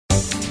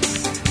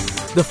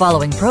The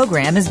following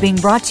program is being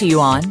brought to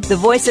you on the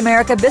Voice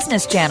America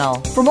Business Channel.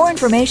 For more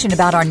information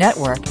about our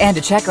network and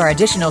to check our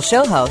additional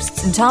show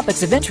hosts and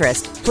topics of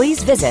interest,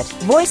 please visit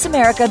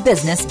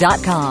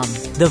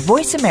voiceamericabusiness.com. The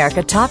Voice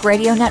America Talk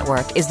Radio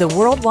Network is the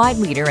worldwide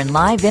leader in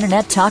live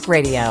Internet talk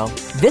radio.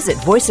 Visit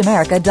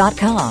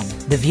voiceamerica.com.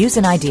 The views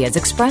and ideas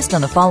expressed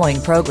on the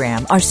following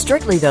program are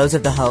strictly those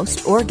of the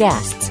host or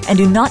guests and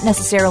do not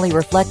necessarily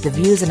reflect the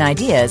views and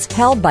ideas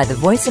held by the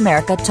Voice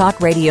America Talk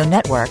Radio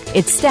Network,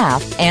 its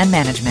staff, and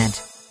management.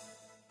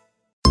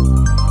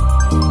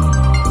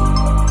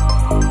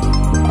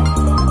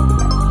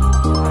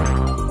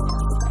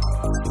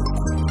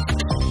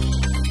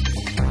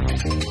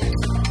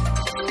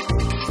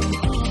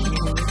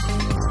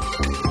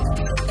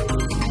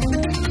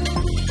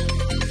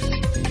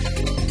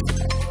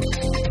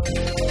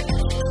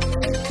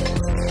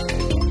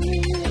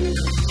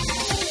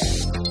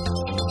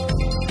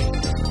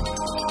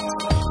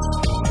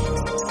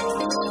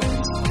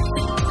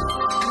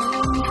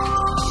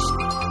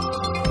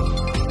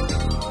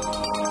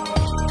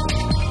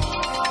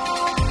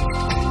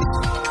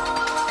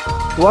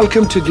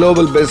 Welcome to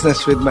Global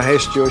Business with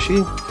Mahesh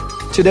Joshi.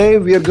 Today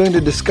we are going to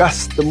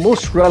discuss the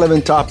most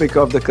relevant topic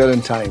of the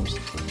current times,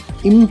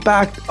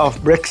 impact of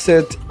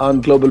Brexit on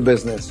global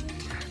business.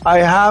 I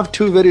have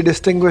two very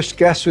distinguished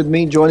guests with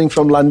me joining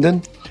from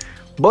London.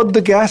 Both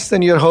the guests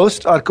and your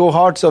host are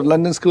cohorts of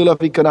London School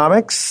of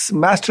Economics,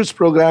 master's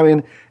program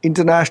in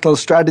international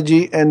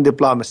strategy and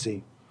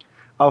diplomacy.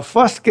 Our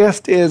first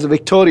guest is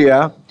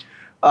Victoria,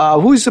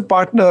 who is a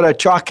partner at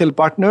Chalk Hill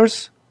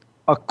Partners,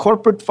 a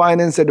corporate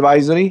finance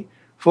advisory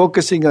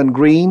focusing on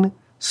green,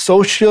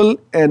 social,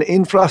 and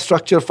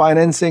infrastructure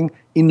financing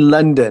in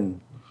London.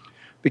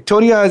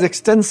 Victoria has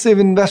extensive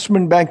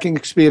investment banking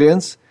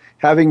experience,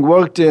 having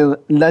worked in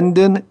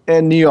London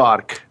and New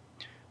York,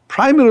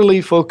 primarily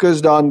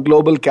focused on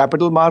global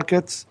capital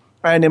markets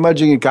and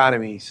emerging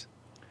economies.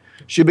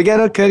 She began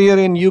her career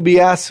in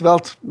UBS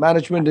Wealth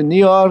Management in New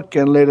York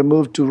and later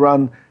moved to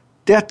run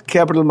debt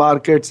capital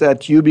markets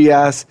at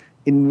UBS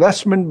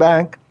Investment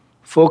Bank,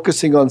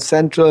 focusing on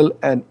Central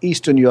and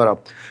Eastern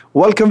Europe.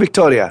 Welcome,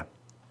 Victoria.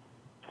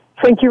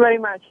 Thank you very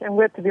much. I'm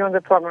glad to be on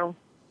the program.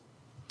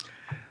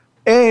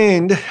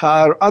 And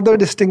our other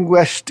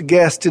distinguished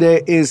guest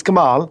today is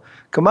Kamal.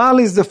 Kamal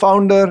is the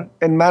founder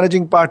and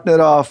managing partner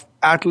of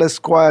Atlas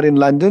Square in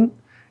London,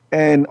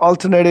 an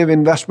alternative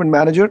investment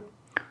manager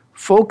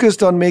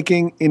focused on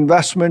making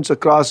investments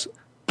across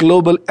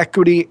global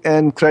equity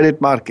and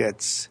credit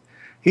markets.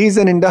 He's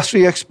an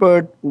industry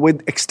expert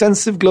with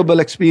extensive global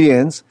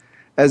experience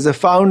as a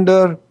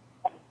founder,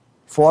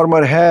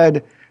 former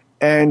head,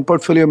 and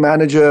portfolio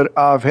manager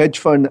of hedge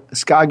fund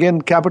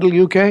Skagen Capital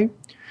UK,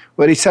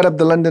 where he set up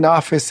the London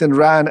office and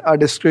ran a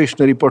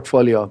discretionary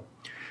portfolio.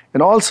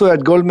 And also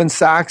at Goldman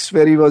Sachs,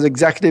 where he was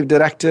executive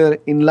director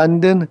in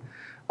London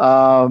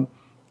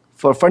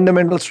for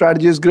Fundamental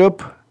Strategies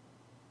Group,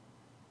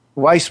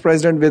 vice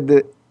president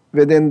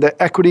within the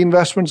Equity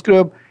Investments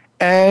Group,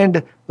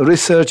 and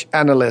research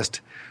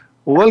analyst.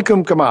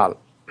 Welcome, Kamal.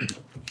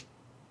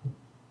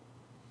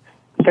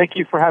 Thank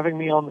you for having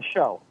me on the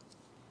show.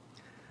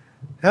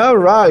 All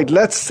right,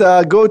 let's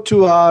go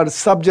to our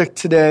subject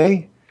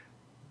today.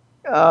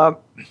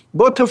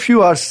 Both of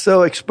you are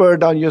so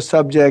expert on your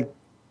subject.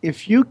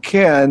 If you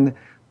can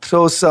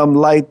throw some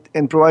light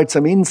and provide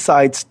some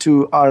insights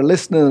to our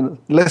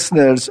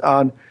listeners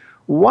on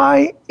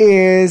why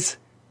is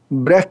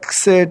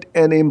Brexit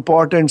an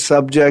important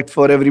subject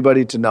for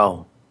everybody to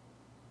know?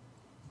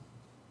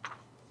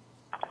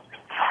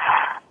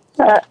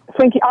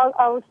 Thank you.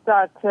 I'll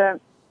start.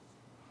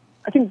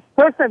 I think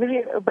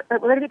personally,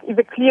 Brexit is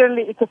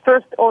it's a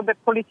first-order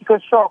political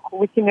shock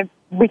within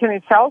Britain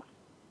itself,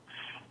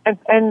 and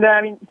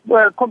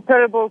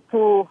comparable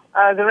to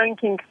the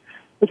ranking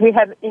that we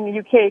have in the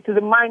UK to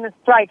the miners'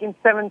 strike in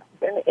 70s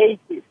and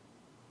 80s.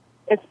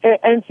 It's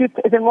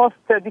the most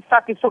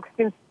destructive shock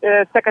since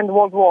Second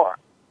World War.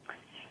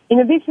 In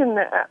addition,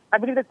 I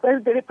believe that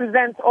Brexit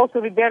represents also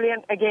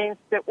rebellion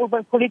against the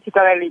urban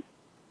political elite,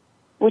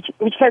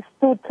 which has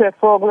stood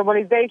for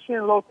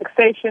globalization, low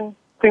taxation,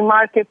 free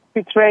market,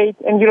 free trade,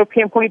 and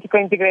European political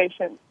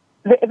integration.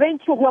 The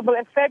eventual global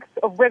effects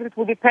of Brexit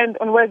will depend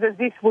on whether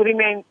this will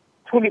remain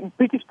truly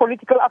British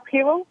political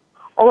upheaval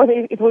or whether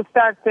it will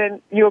start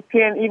an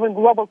European, even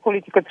global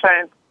political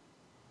trend.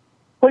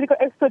 Political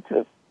experts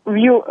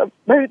view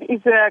Brexit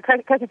is a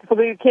crisis for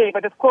the UK,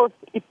 but of course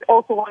it's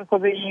also one for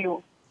the EU.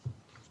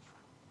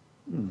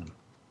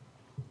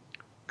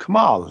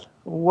 Kamal,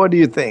 what do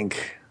you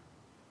think?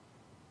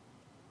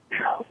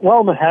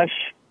 Well,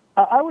 Mahesh,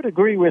 I would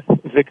agree with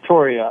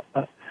Victoria.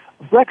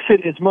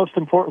 Brexit is most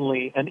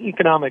importantly an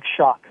economic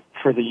shock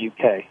for the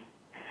UK.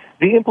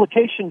 The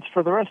implications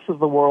for the rest of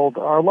the world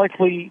are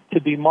likely to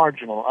be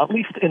marginal, at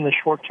least in the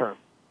short term.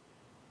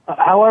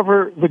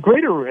 However, the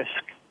greater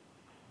risk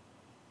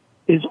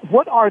is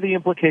what are the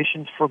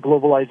implications for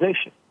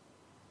globalization?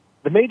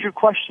 The major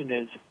question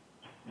is,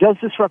 does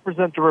this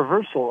represent a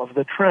reversal of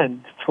the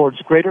trend towards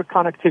greater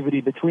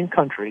connectivity between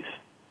countries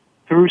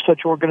through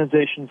such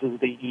organizations as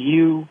the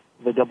EU,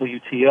 the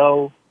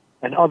WTO,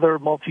 and other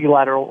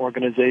multilateral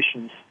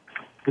organizations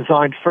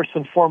designed first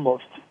and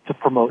foremost to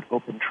promote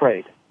open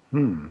trade.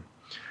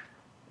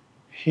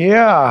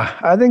 Yeah,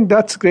 I think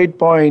that's a great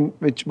point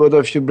which both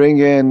of you bring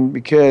in,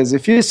 because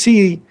if you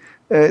see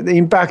the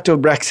impact of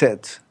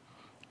Brexit,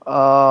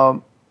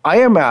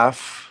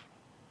 IMF,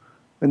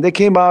 when they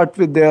came out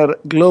with their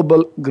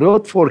global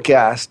growth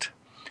forecast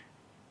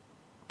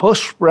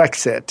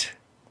post-Brexit,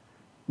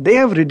 they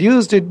have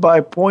reduced it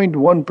by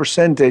 0.1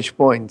 percentage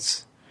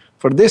points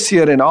for this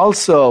year and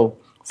also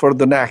for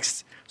the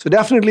next. So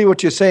definitely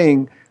what you're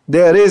saying,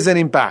 there is an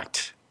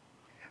impact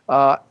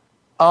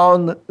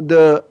on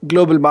the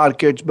global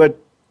markets, but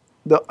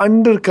the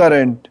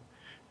undercurrent,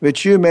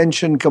 which you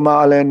mentioned,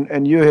 Kamal,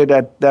 and you hit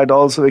at that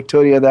also,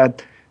 Victoria,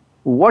 that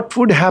what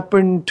would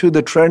happen to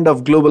the trend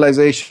of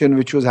globalization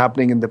which was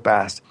happening in the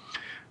past.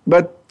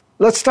 But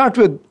let's start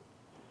with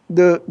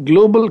the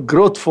global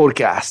growth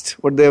forecast,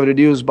 what they have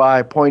reduced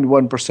by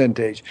 0.1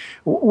 percentage.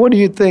 What do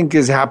you think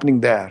is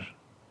happening there?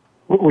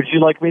 Would you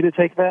like me to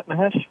take that,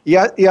 Mahesh?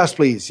 Yeah, yes,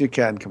 please. You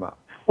can come out.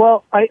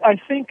 Well, I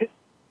think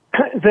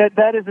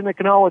that is an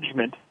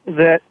acknowledgement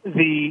that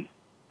the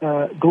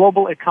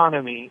global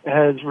economy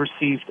has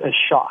received a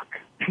shock,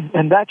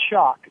 and that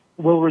shock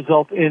will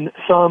result in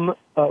some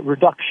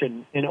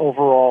reduction in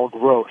overall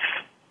growth.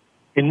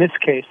 In this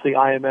case, the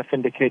IMF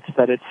indicates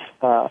that it's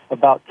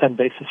about 10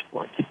 basis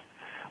points.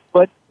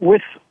 But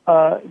with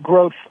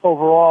growth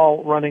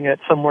overall running at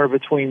somewhere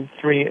between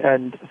 3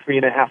 and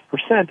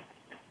 3.5%,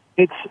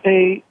 it's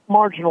a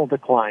marginal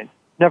decline.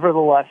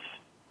 Nevertheless,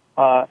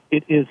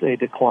 it is a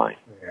decline.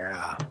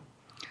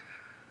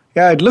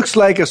 Yeah, it looks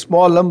like a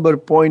small number,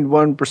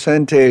 0.1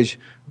 percentage,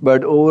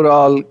 but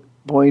overall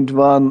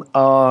 0.1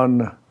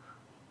 on,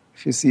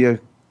 if you see a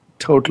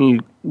total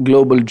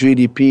global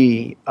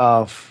GDP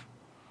of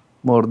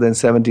more than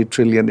 70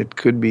 trillion, it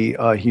could be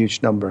a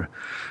huge number.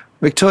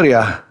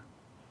 Victoria?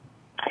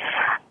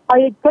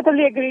 I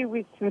totally agree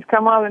with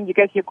Kamal and you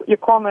guys, your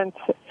comments.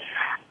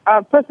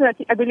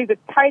 Personally, I believe that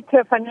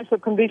tighter financial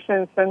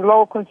conditions and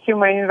low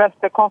consumer and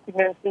investor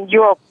confidence in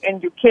Europe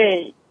and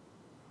UK,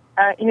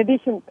 in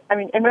addition,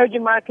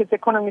 emerging markets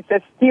economies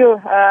are still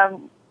have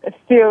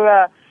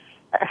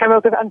a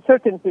lot of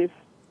uncertainties.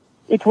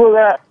 It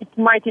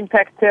might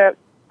impact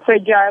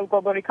fragile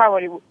global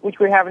recovery, which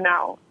we have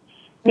now.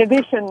 In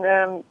addition,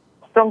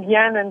 strong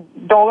yen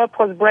and dollar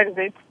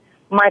post-Brexit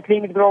might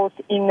limit growth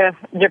in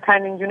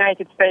Japan and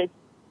United States.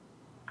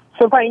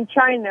 So far in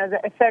China, the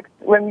effects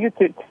were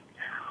muted.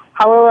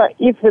 However,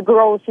 if the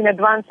growth in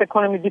advanced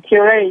economy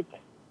deteriorates,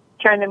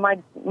 China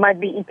might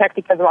be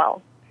impacted as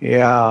well.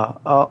 Yeah,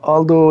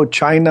 although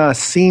China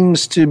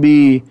seems to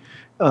be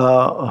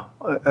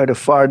at a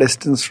far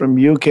distance from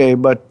UK,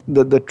 but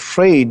the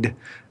trade,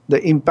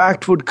 the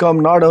impact would come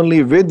not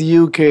only with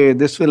UK,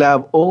 this will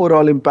have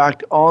overall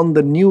impact on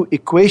the new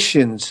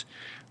equations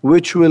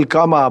which will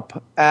come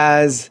up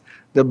as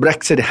the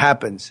Brexit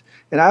happens.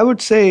 And I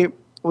would say,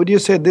 would you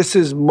say this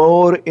is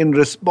more in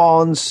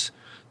response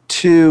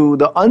to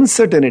the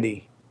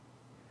uncertainty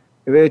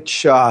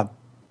which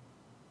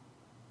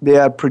they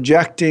are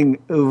projecting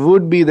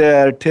would be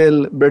there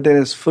till Britain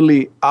is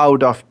fully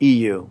out of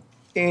EU?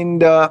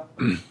 And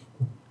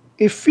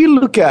if we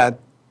look at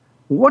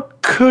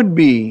what could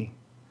be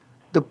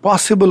the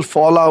possible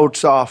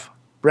fallouts of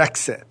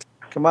Brexit.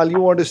 Kamal, you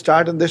want to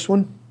start on this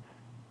one?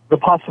 The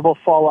possible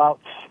fallouts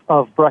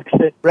of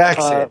Brexit.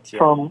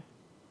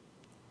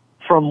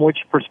 From which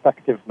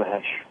perspective,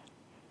 Mahesh?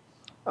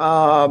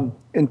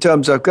 In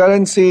terms of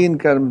currency, in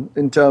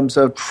terms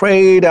of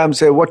trade, I'm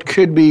saying what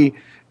could be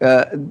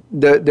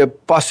the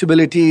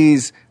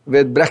possibilities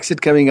with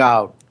Brexit coming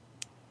out?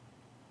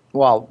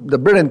 Well, the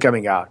Britain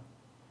coming out.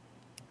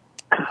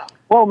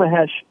 Well,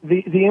 Mahesh,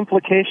 the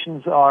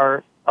implications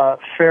are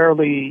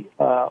fairly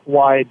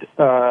wide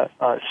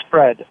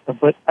spread,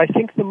 but I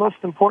think the most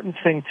important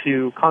thing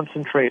to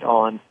concentrate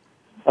on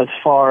as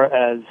far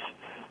as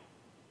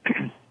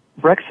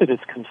Brexit is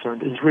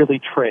concerned is really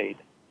trade.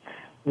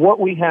 What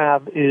we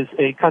have is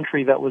a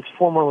country that was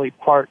formerly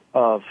part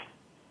of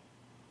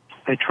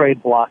a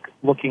trade bloc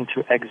looking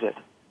to exit.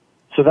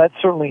 So that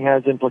certainly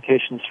has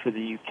implications for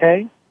the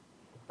UK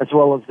as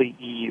well as the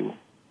EU.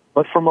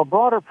 But from a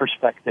broader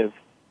perspective,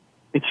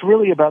 it's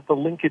really about the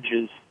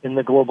linkages in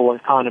the global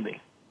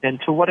economy and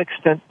to what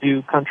extent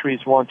do countries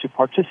want to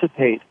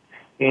participate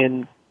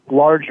in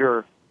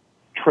larger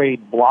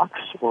trade blocs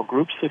or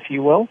groups, if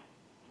you will,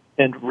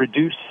 and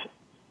reduce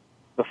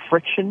the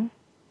friction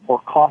or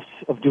costs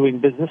of doing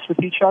business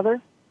with each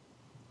other,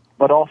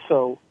 but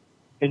also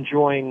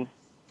enjoying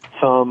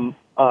some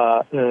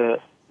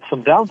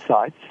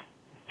downsides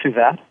to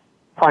that,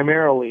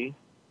 primarily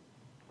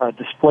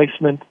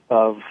displacement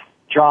of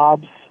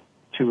jobs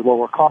to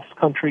lower cost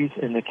countries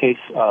in the case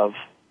of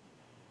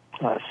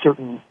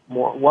certain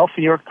more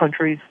wealthier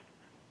countries,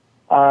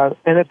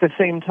 and at the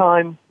same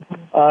time,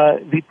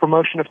 the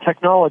promotion of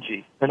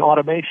technology and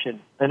automation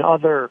and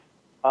other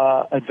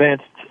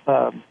advanced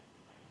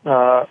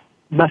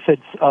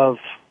methods of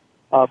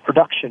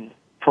production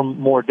from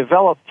more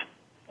developed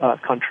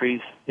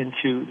countries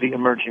into the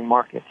emerging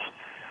markets.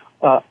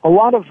 A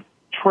lot of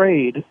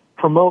trade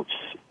promotes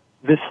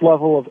this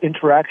level of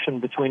interaction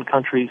between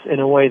countries in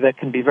a way that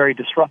can be very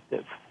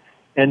disruptive.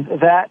 And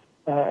that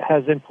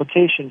has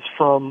implications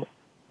from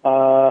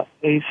a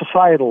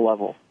societal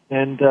level.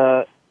 And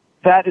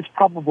that is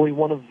probably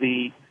one of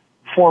the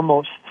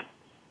foremost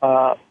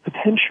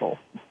potential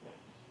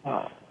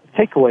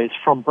takeaways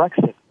from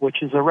Brexit,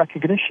 which is a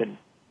recognition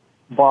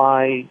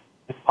by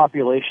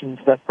populations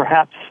that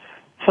perhaps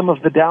some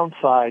of the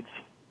downsides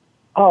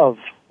of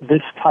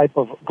this type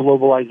of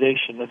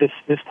globalization,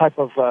 this type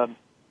of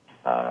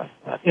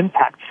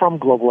impact from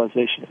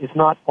globalization is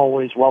not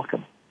always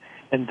welcome,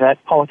 and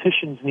that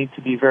politicians need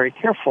to be very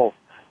careful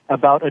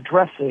about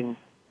addressing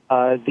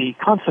the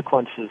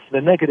consequences,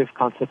 the negative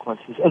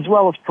consequences, as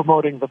well as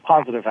promoting the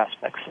positive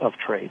aspects of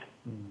trade.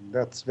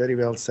 That's very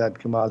well said,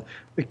 Kamal.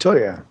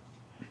 Victoria?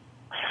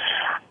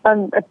 I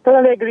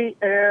totally agree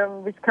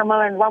with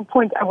Kamal. And one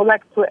point I would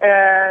like to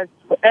add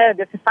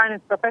as a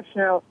finance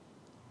professional,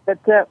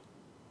 that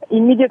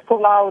immediate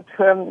fallout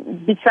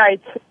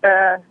besides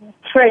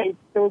trade,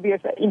 there will be an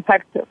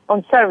impact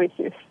on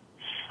services.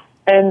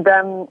 And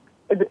will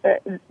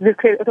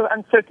create a lot of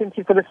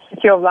uncertainty for the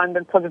City of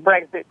London for the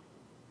Brexit.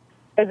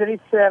 As there is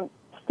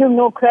still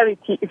no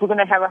clarity if we're going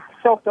to have a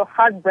soft or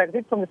hard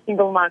Brexit from the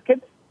single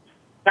market.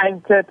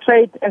 And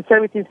trade and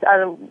services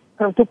are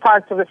kind of two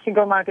parts of the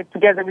single market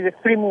together with the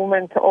free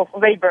movement of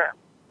labor.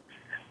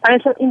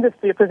 Financial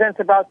industry represents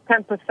about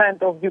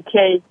 10% of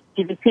UK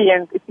GDP,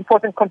 and it's an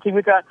important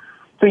contributor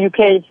to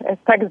UK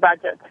tax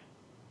budget.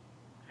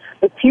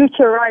 The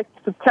future right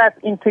to tap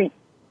into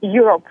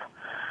Europe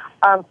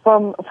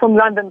from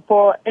London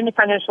for any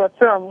financial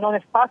firm, known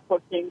as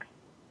passporting,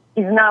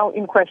 is now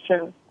in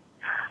question.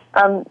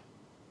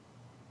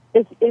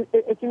 As you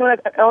know,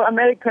 like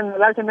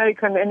large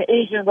American and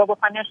Asian global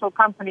financial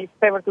companies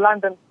favored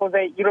London for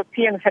their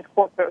European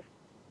headquarters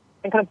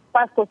and kind of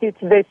passported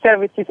their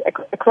services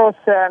across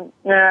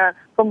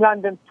from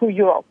London to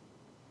Europe.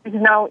 This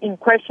is now in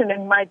question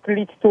and might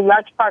lead to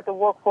large part of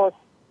workforce,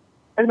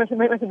 as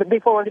mentioned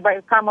before already by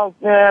Kamal,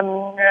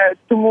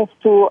 to move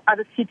to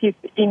other cities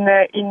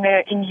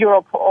in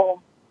Europe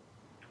or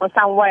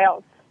somewhere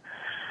else.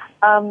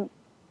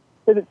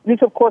 So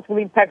this, of course, will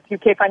impact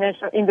UK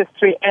financial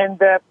industry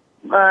and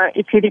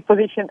if you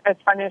reposition as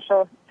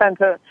financial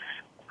center.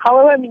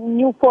 However,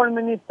 new Foreign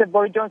Minister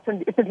Boris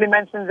Johnson recently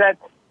mentioned that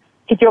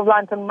City of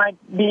London might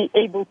be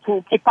able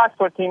to keep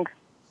passporting,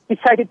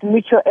 decided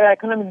mutual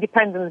economic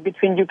dependence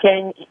between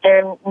UK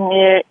and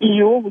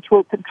EU, which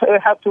will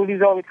help to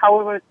resolve it.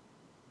 However,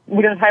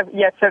 we don't have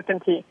yet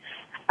certainty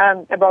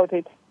about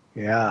it.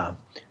 Yeah.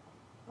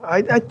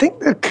 I think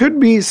there could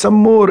be some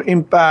more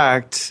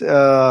impact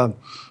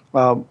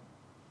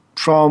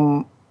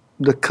from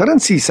the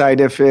currency side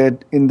of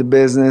it in the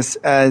business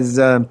as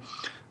the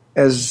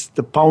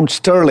pound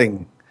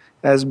sterling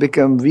has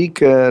become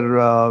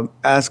weaker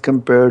as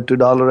compared to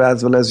dollar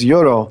as well as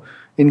euro.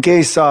 In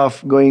case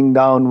of going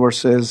down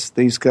versus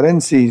these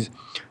currencies,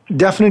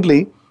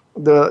 definitely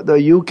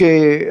the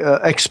UK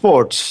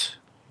exports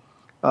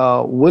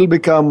will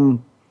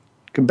become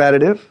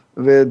competitive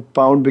with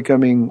pound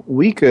becoming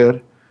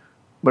weaker,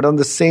 but on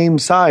the same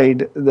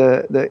side,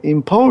 the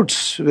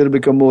imports will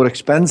become more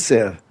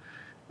expensive.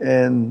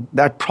 And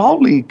that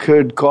probably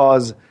could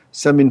cause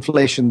some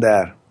inflation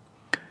there.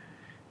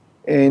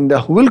 And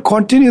we'll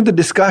continue the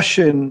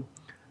discussion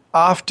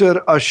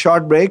after a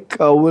short break.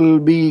 We'll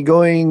be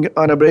going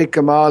on a break.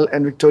 Kamal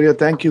and Victoria,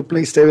 thank you.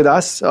 Please stay with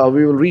us.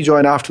 We will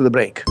rejoin after the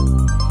break.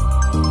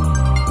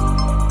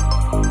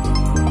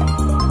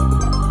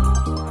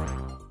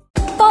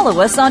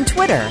 Follow us on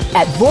Twitter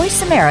at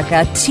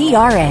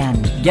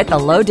VoiceAmericaTRN. Get the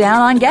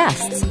lowdown on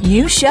guests,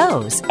 new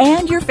shows,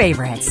 and your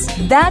favorites.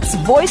 That's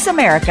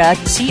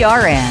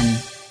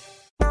VoiceAmericaTRN.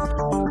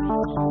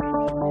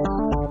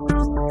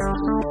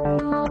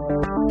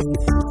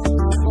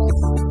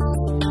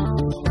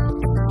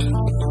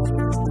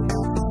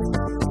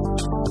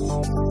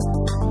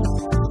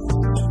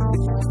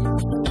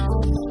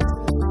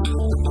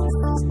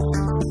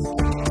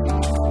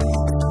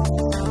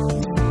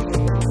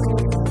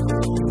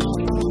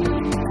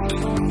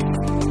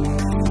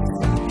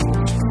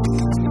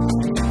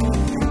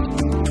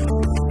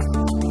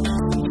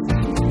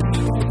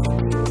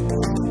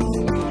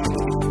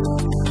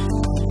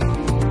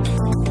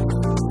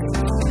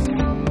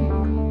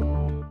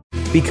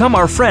 Become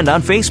our friend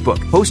on Facebook.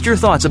 Post your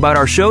thoughts about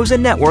our shows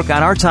and network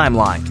on our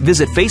timeline.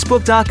 Visit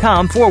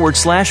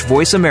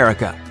Facebook.com/Voice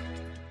America.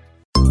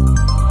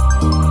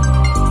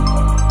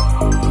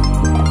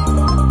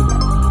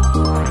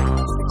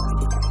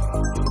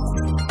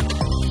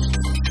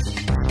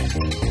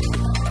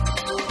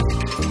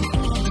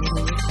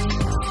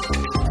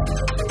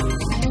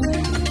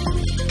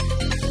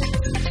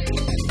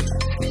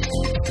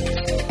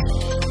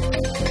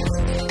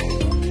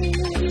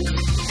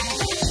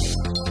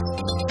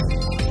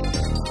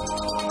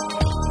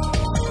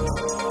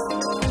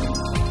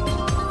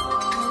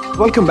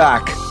 Welcome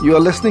back. You are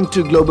listening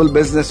to Global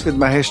Business with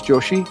Mahesh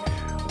Joshi.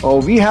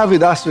 We have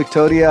with us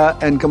Victoria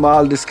and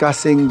Kamal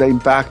discussing the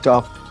impact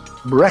of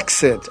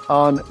Brexit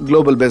on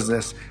global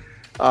business.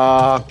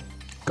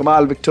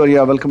 Kamal,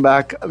 Victoria, welcome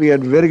back. We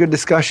had very good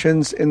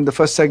discussions in the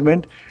first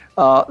segment.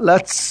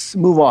 Let's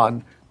move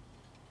on.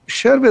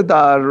 Share with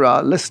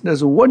our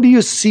listeners, what do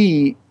you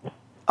see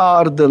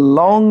are the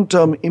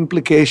long-term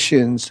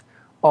implications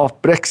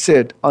of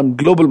Brexit on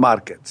global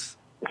markets?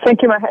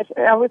 Thank you, Mahesh.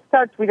 I will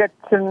start with that.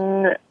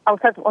 I'll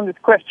start on this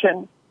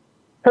question.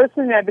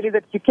 Personally, I believe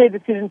that UK's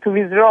decision to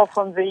withdraw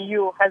from the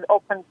EU has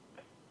opened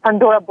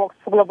Pandora box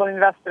for global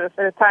investors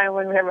at a time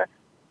when we have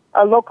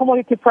low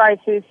commodity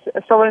prices,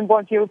 sovereign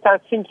bond yields are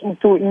sinking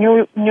to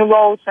new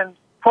lows, and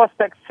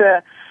prospects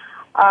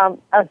are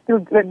still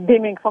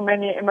dimming for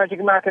many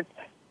emerging markets.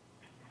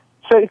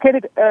 So it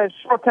created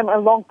short-term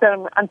and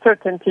long-term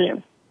uncertainty.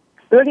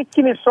 We already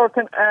seen a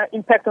short-term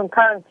impact on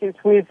currencies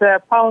with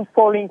pound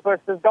falling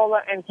versus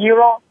dollar and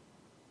euro.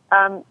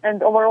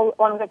 And overall,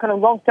 one of the kind of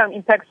long-term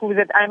impacts was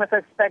that IMF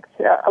expects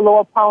a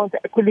lower pound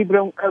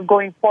equilibrium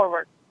going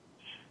forward.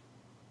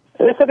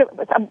 Let's talk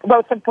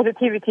about some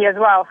positivity as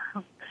well.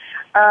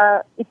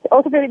 It's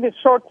also getting a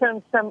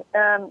short-term some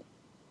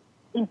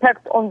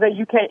impact on the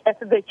UK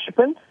asset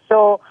shipments.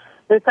 So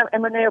there's some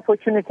M&A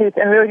opportunities,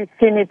 and we already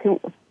seen it in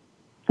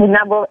a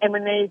number of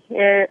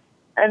M&A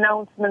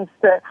announcements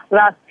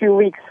last few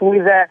weeks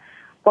with,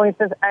 for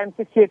instance,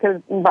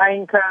 IMCC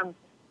buying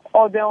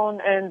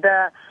Odeon and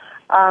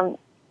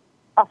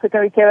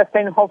African retailer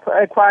Steinhoff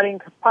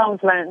acquiring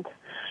Poundland.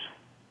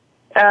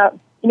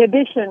 In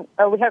addition,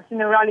 we have seen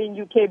a rally in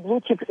UK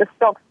blue chip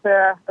stocks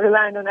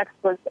relying on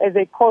exports as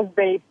a cost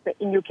base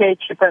in UK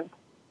shipments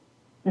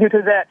due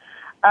to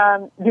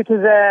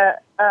the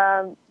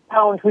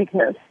pound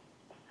weakness.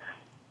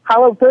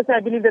 However, personally,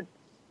 I believe that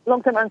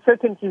long-term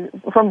uncertainty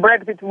from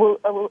Brexit will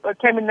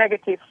came in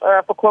negative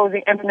for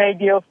closing M&A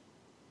deals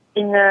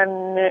in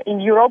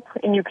Europe,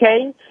 in UK,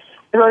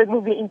 as well as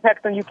will be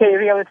impact on UK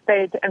real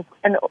estate and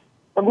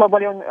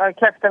globally on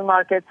capital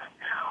markets.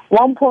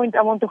 One point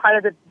I want to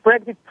highlight that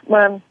Brexit,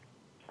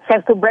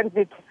 thanks to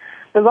Brexit,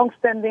 the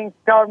long-standing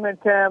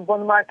government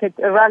bond market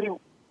rally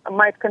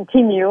might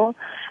continue,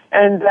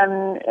 and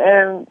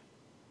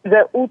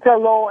the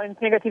ultra-low and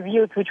negative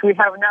yields which we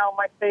have now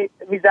might stay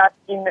with us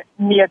in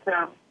near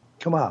term.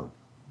 Come on.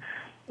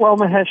 Well,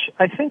 Mahesh,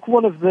 I think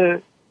one of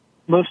the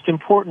most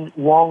important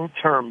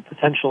long-term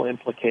potential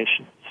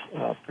implications,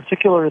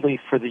 particularly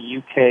for the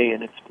UK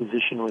and its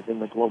position within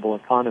the global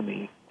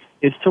economy,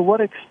 is to what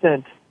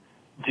extent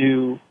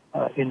do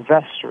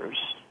investors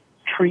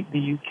treat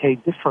the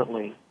UK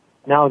differently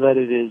now that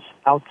it is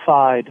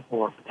outside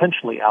or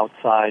potentially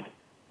outside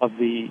of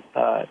the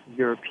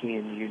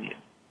European Union.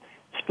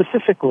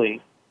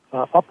 Specifically,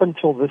 up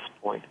until this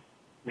point,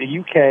 the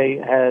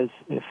UK has,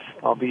 if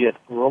albeit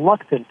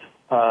reluctant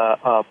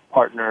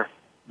partner,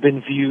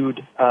 been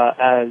viewed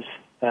as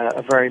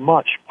very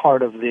much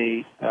part of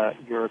the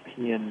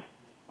European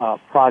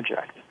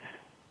project.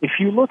 If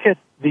you look at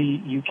the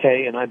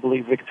UK, and I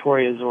believe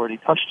Victoria has already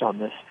touched on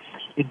this,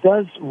 it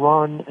does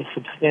run a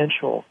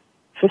substantial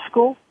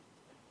fiscal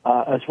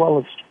as well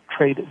as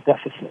trade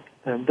deficit,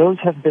 and those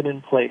have been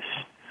in place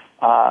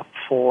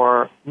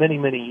for many,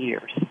 many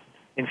years.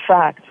 In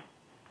fact,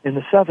 in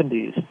the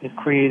 70s, it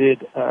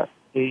created a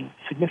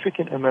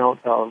significant amount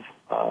of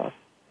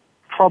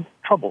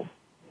trouble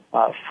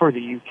for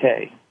the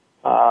UK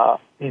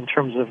in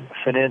terms of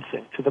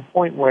financing, to the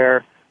point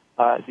where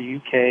the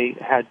UK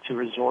had to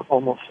resort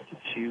almost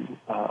to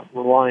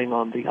relying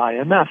on the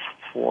IMF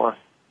for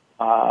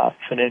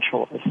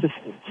financial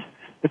assistance.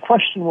 The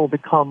question will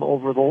become,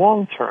 over the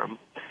long term,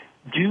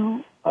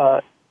 do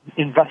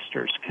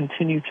investors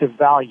continue to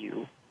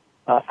value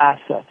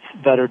assets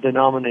that are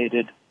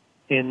denominated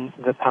in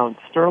the pound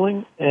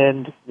sterling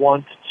and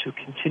want to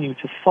continue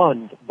to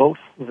fund both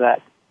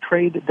that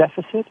trade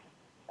deficit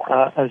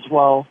as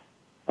well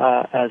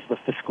as the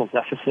fiscal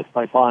deficit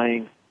by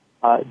buying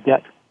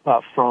debt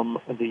from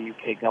the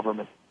UK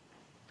government?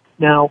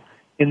 Now,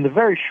 in the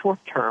very short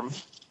term,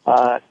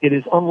 it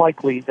is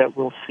unlikely that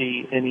we'll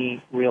see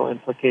any real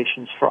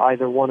implications for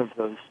either one of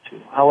those two.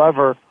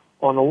 However,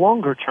 on a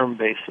longer-term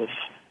basis,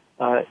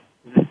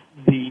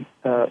 the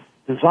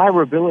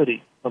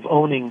desirability of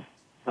owning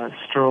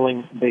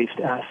sterling-based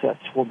assets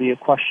will be a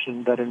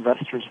question that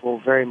investors will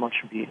very much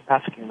be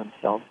asking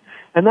themselves.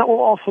 And that will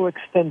also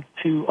extend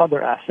to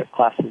other asset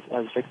classes,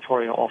 as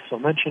Victoria also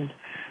mentioned.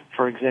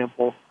 For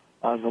example,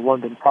 the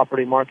London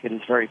property market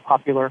is very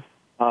popular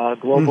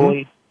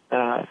globally,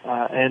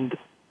 and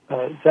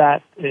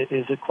that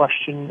is a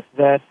question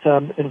that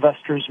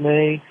investors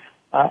may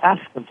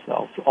ask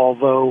themselves,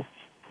 although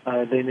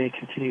they may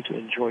continue to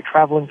enjoy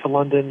traveling to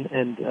London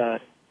and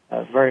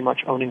very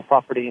much owning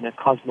property in a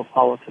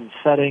cosmopolitan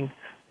setting.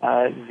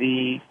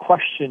 The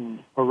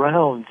question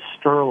around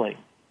sterling,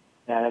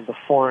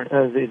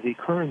 the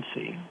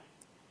currency,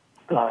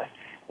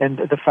 and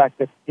the fact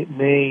that it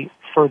may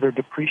further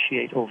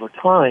depreciate over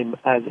time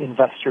as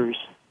investors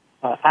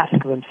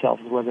ask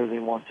themselves whether they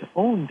want to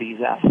own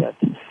these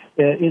assets,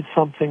 is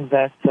something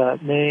that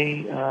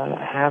may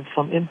have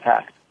some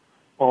impact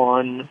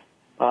on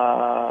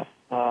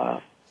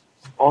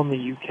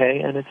the UK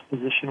and its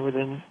position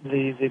within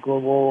the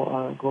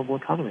global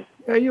economy.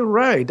 Yeah, you're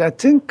right. I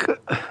think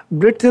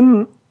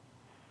Britain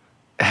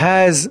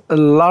has a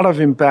lot of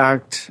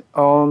impact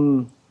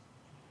on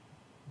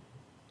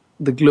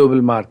the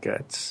global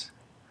markets.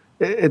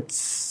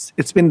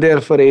 It's been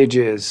there for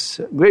ages.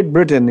 Great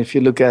Britain, if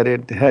you look at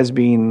it, has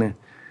been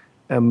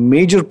a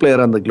major player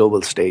on the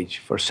global stage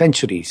for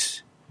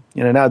centuries.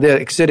 Now they're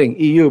exiting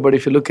EU, but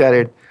if you look at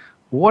it,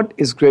 what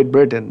is Great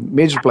Britain?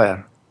 Major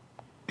player,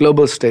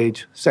 global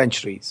stage,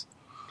 centuries.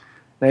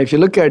 Now, if you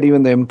look at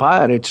even the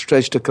empire, it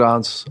stretched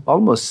across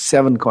almost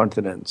 7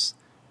 continents,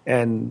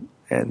 and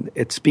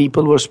its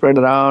people were spread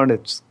around,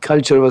 its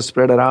culture was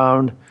spread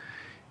around,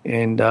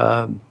 and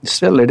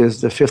still it is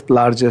the 5th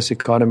largest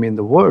economy in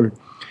the world.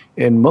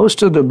 And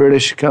most of the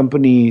British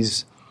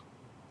companies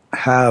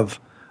have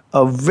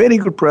a very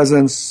good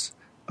presence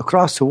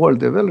across the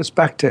world. They're well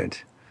respected,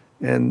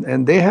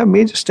 and they have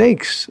major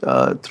stakes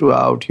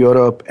throughout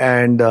Europe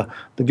and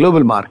the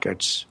global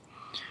markets.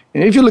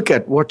 And if you look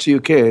at what's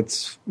UK,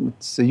 it's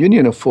a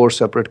union of 4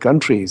 separate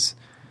countries,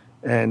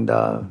 and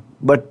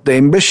but the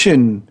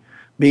ambition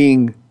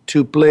being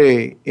to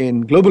play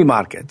in global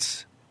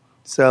markets.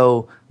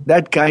 So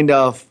that kind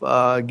of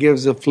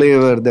gives a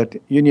flavor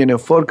that union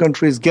of 4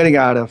 countries getting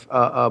out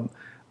of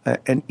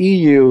an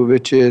EU,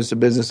 which is a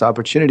business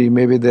opportunity.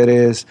 Maybe there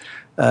is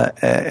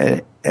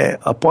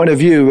a point of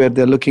view where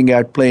they're looking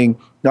at playing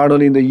not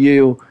only in the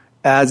EU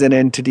as an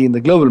entity in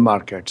the global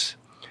markets,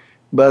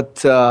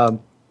 but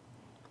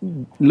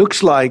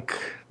looks like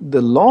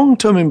the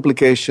long-term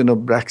implication of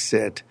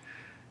Brexit,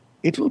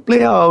 it will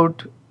play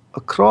out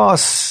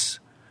across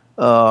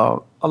a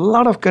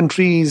lot of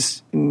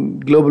countries in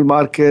global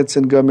markets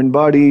and government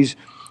bodies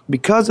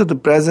because of the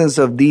presence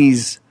of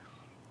these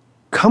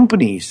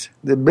companies.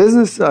 The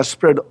businesses are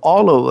spread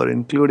all over,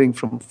 including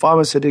from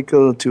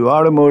pharmaceutical to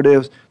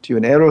automotive to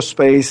even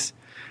aerospace.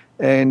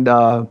 And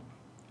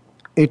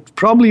it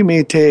probably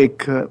may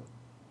take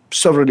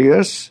several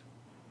years,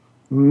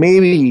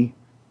 maybe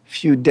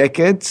few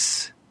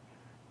decades,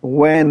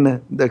 when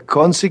the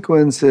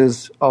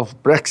consequences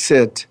of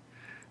Brexit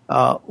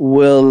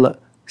will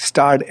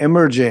start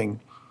emerging.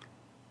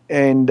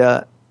 And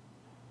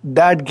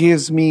that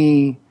gives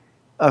me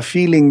a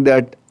feeling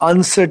that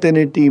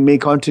uncertainty may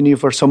continue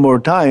for some more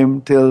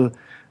time till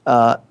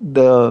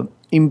the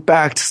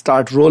impacts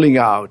start rolling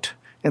out.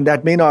 And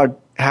that may not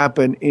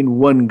happen in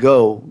one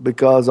go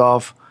because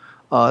of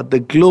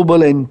the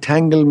global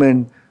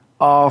entanglement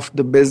of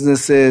the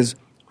businesses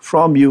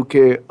from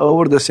UK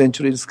over the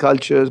centuries,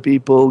 cultures,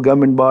 people,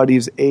 government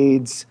bodies,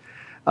 aids.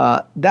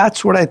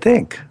 That's what I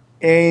think.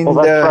 And,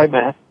 well, that's right,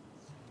 Mahesh.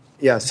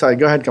 Yeah, sorry,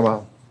 go ahead,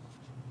 Kamal.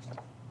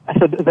 I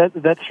said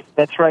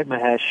that's right,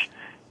 Mahesh.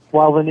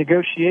 While the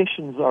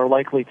negotiations are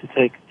likely to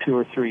take 2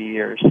 or 3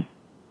 years,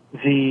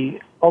 the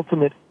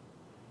ultimate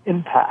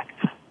impact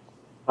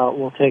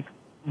will take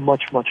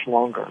much, much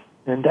longer.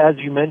 And as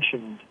you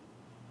mentioned,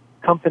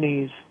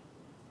 companies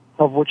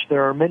of which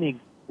there are many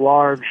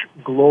large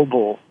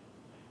global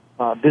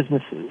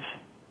businesses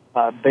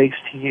based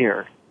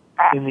here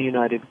in the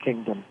United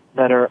Kingdom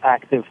that are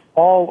active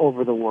all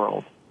over the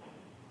world,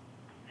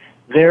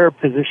 their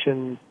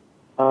position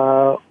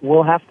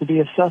will have to be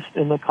assessed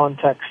in the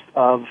context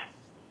of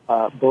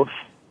both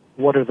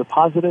what are the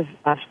positive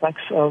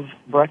aspects of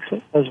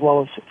Brexit as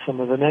well as some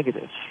of the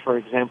negatives. For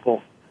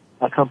example,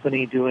 a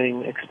company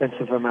doing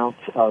extensive amounts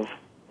of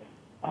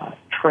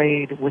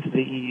trade with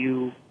the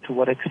EU, to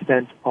what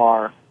extent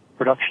are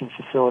production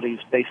facilities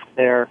based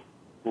there?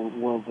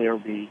 Will there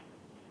be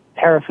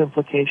tariff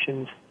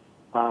implications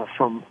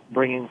from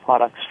bringing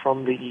products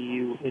from the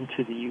EU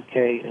into the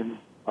UK and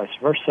vice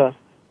versa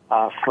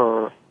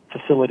for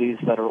facilities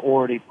that are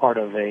already part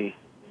of a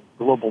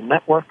global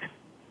network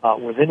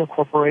within a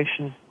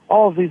corporation?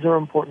 All of these are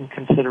important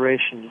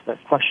considerations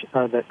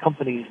that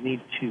companies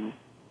need to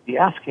be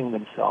asking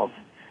themselves.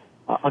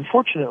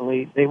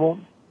 Unfortunately, they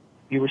won't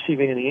be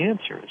receiving any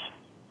answers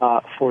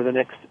for the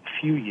next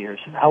few years.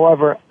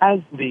 However,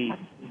 as the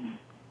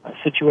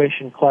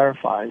situation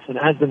clarifies and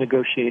as the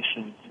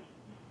negotiations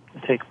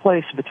take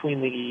place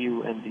between the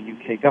EU and the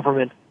UK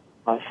government,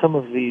 some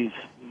of these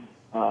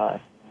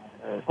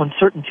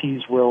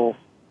uncertainties will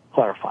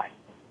clarify.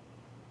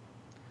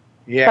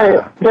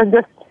 Yeah.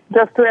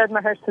 Just to add,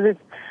 Mahesh, to this,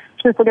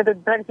 don't forget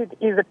that Brexit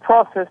is a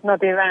process,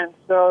 not an event.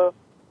 So it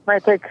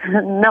might take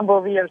a number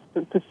of years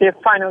to see a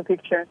final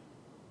picture.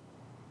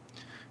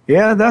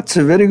 Yeah, that's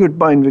a very good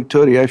point,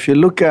 Victoria. If you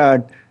look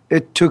at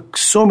it, took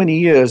so many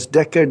years,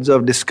 decades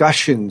of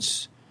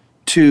discussions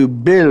to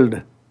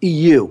build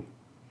EU,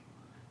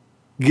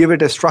 give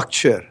it a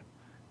structure.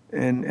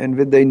 And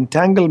with the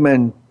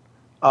entanglement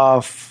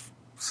of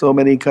so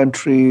many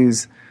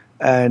countries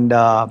and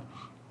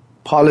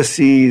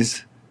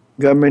policies,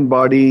 government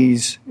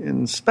bodies,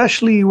 and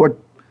especially what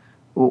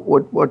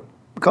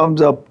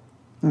comes up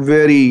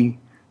very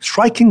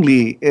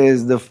strikingly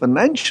is the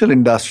financial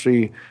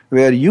industry,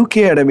 where UK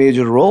had a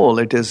major role.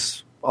 It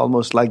is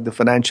almost like the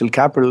financial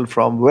capital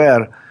from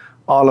where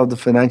all of the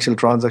financial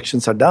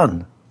transactions are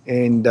done.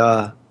 And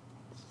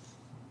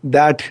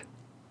that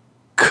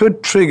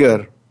could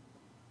trigger,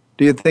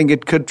 do you think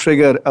it could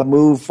trigger a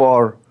move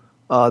for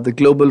the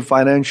global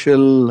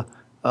financial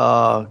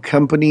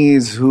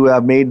companies who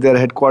have made their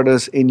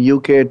headquarters in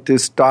UK to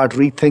start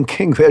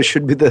rethinking where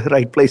should be the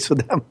right place for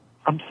them?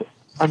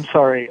 I'm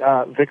sorry,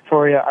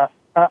 Victoria.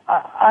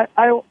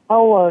 I'll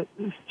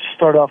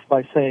start off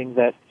by saying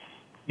that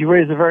you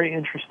raise a very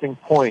interesting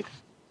point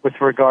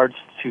with regards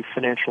to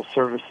financial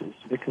services,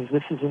 because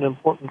this is an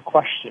important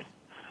question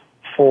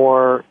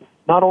for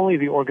not only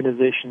the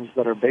organizations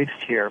that are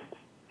based here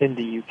in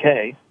the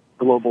UK,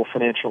 global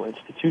financial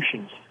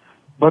institutions,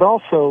 but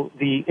also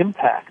the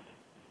impact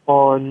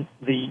on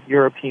the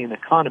European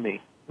economy,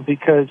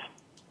 because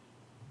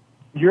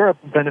Europe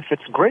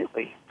benefits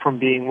greatly from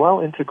being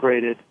well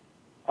integrated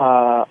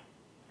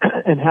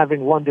and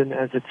having London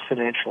as its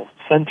financial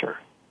center.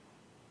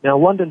 Now,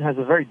 London has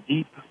a very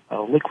deep,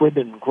 liquid,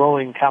 and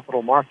growing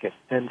capital market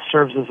and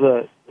serves as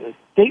a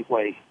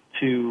gateway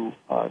to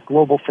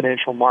global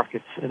financial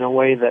markets in a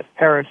way that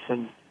Paris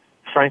and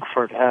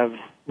Frankfurt have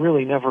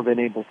really never been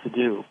able to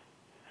do.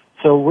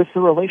 So with the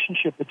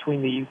relationship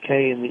between the UK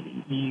and the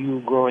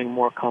EU growing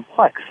more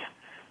complex,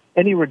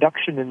 any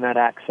reduction in that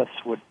access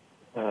would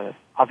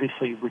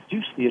obviously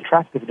reduce the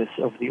attractiveness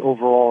of the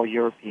overall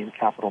European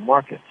capital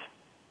markets.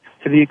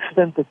 To the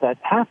extent that that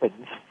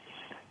happens,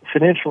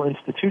 financial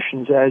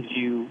institutions, as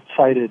you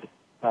cited,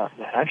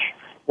 Mahesh,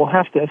 will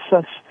have to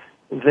assess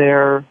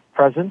their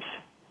presence,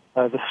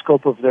 the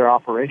scope of their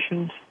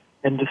operations,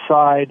 and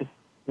decide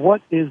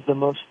what is the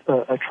most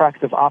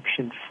attractive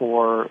option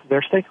for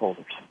their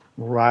stakeholders.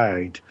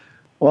 Right.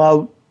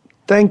 Well,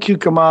 thank you,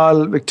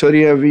 Kamal.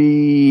 Victoria,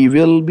 we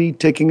will be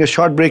taking a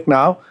short break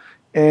now.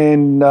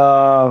 And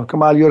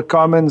Kamal, your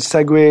comments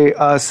segue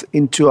us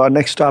into our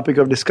next topic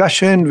of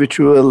discussion, which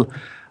we will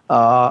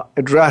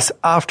address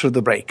after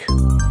the break.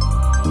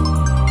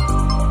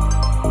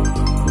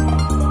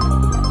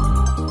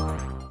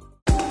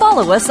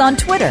 Follow us on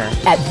Twitter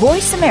at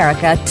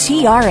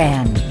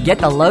VoiceAmericaTRN. Get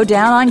the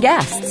lowdown on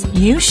guests,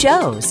 new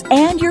shows,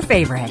 and your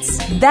favorites.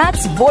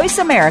 That's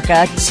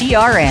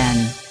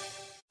VoiceAmericaTRN.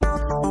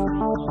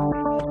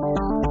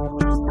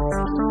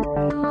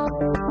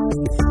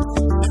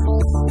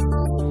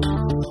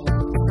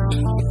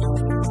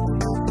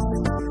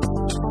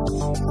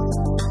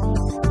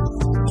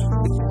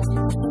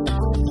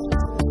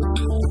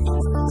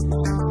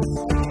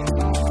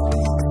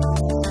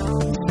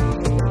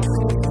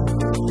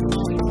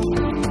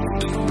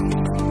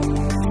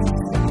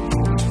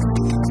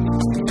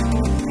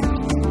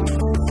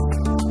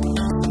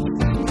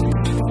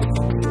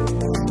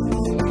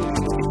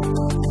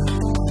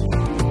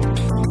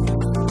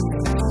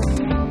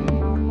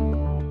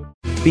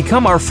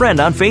 Become our friend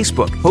on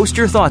Facebook. Post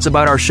your thoughts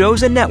about our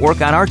shows and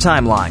network on our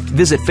timeline.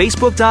 Visit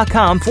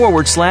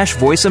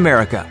Facebook.com/Voice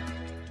America.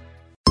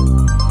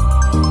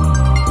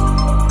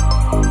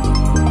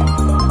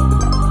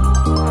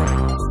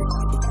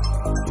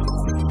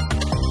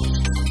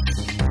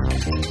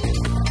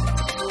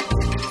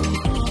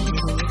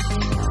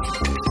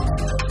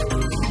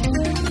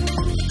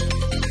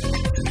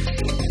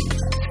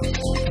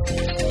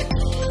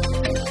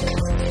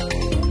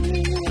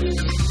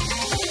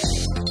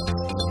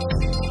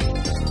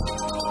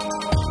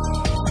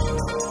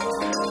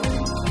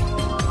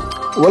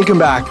 Welcome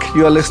back.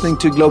 You are listening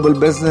to Global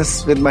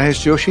Business with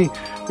Mahesh Joshi.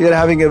 We are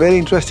having a very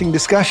interesting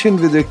discussion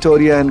with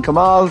Victoria and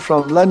Kamal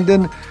from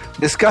London,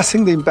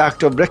 discussing the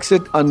impact of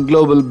Brexit on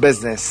global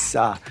business.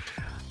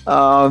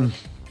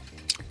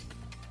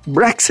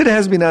 Brexit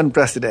has been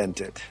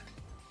unprecedented.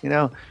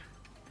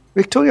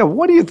 Victoria,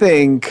 what do you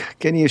think?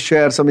 Can you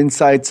share some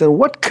insights on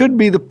what could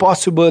be the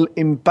possible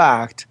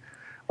impact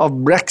of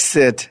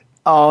Brexit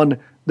on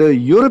the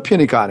European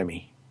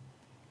economy?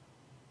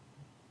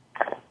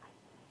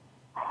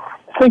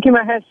 Thank you,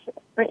 Mahesh.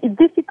 It's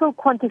difficult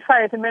to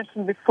quantify, as I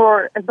mentioned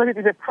before, as it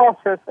is a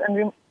process,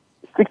 and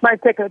it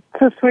might take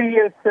 2-3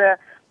 years to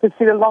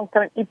see the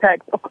long-term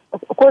impact. Of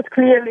course,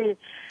 clearly,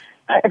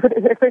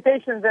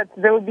 expectations that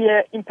there will be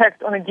an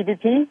impact on the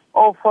GDP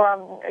of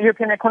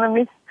European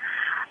economies.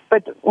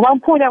 But one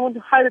point I want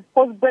to highlight,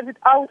 post-Brexit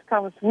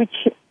outcomes,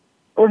 which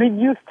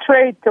reduce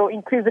trade or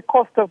increase the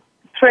cost of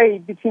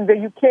trade between the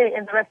UK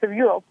and the rest of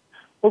Europe,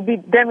 will be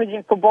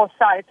damaging for both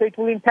sides. So it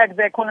will impact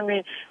the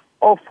economy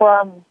of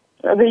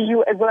the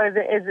EU as well as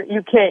the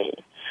UK.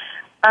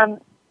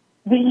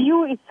 The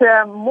EU is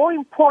a more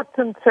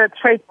important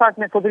trade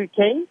partner for the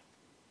UK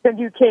than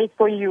the UK is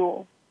for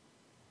EU.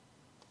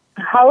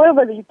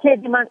 However, the UK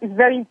demand is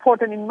very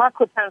important in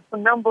macro terms for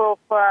a number of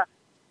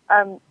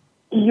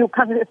EU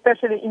countries,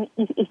 especially in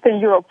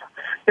Eastern Europe.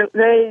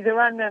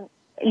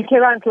 UK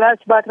runs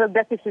large bilateral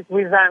deficits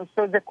with them,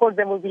 so the cost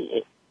them will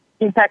be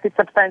impacted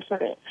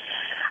substantially.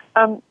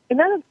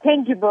 Another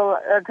tangible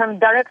kind of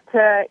direct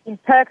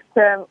impact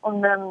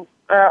on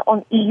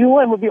EU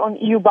and will be on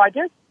EU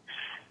budget,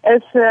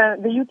 as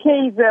the UK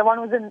is one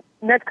of the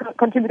net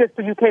contributors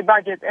to UK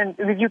budget, and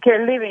with UK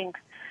leaving,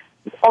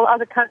 all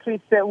other countries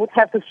would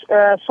have to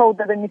show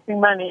that they're missing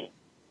money.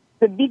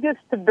 The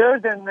biggest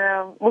burden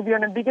will be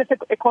on the biggest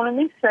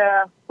economies,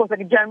 of course,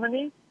 like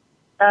Germany,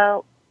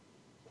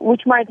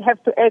 which might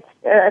have to add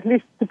at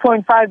least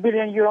 2.5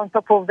 billion euro on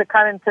top of the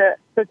current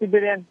 30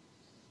 billion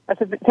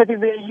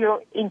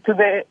euro into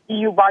the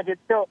EU budget.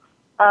 So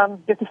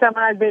just to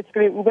summarize,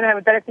 basically, we're going to have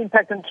a direct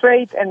impact on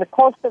trade and the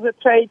cost of the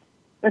trade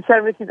and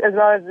services, as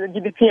well as the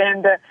GDP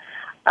and the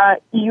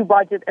EU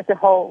budget as a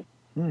whole.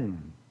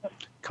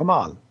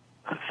 Kamal.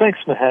 Thanks,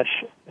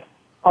 Mahesh.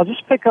 I'll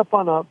just pick up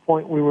on a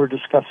point we were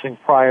discussing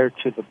prior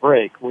to the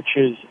break, which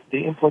is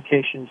the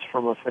implications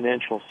from a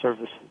financial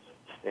services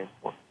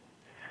standpoint.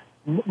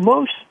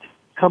 Most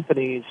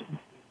companies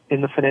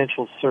in the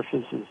financial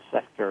services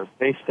sector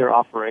base their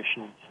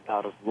operations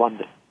out of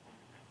London.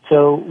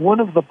 So one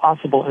of the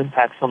possible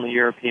impacts on the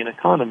European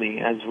economy,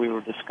 as we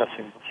were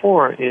discussing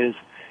before, is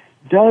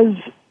does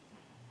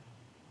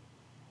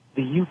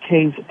the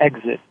UK's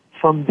exit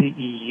from the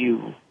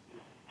EU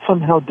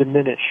somehow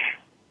diminish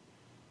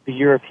the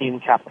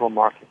European capital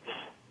markets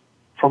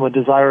from a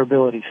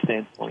desirability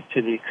standpoint,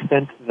 to the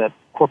extent that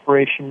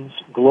corporations,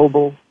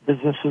 global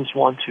businesses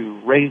want to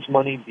raise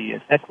money, be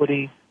it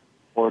equity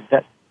or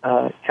debt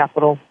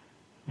capital?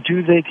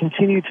 Do they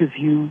continue to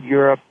view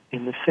Europe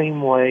in the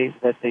same way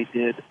that they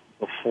did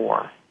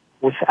before,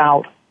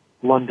 without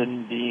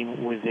London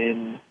being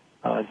within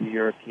the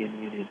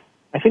European Union?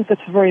 I think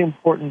that's a very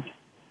important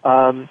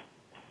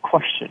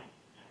question.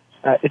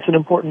 It's an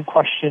important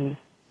question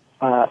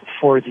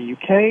for the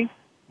UK,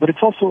 but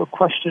it's also a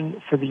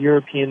question for the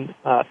European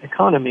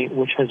economy,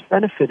 which has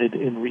benefited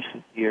in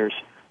recent years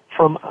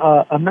from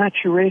a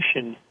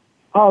maturation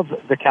of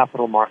the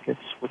capital markets,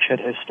 which had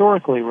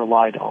historically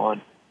relied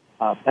on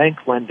bank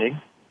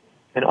lending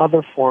and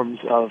other forms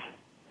of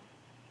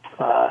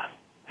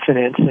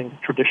financing,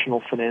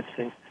 traditional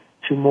financing,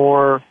 to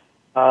more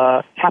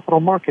capital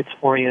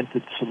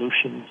markets-oriented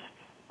solutions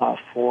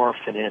for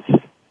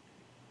financing.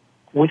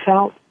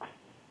 Without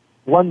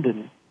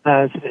London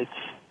as its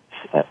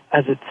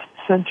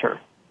center,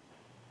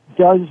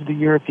 does the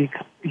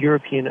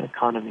European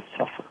economy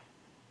suffer?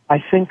 I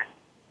think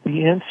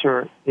the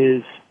answer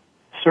is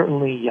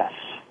certainly yes.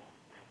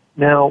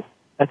 Now,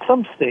 at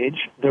some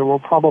stage, there will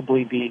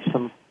probably be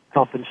some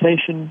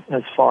compensation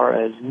as far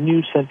as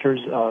new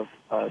centers of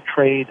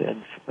trade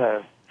and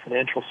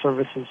financial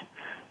services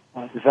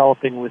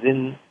developing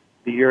within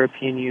the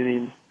European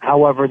Union.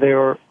 However, they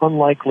are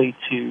unlikely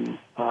to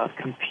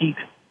compete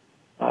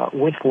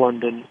with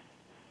London,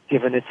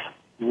 given its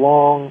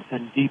long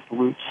and deep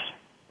roots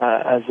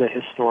as a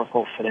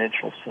historical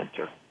financial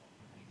center.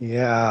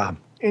 Yeah.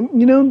 And,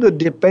 the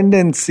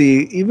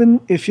dependency,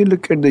 even if you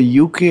look at the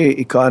UK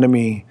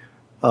economy,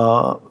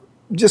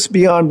 just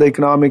beyond the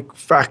economic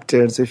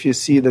factors, if you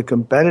see the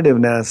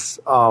competitiveness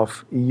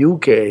of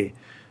UK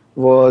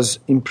was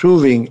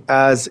improving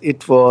as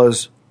it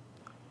was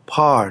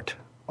part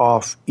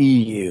of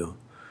EU.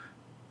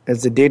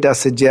 As the data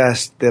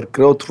suggests, their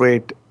growth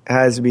rate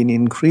has been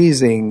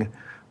increasing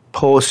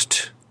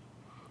post-EU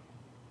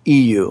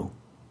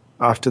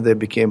after they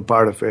became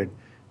part of it.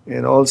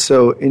 And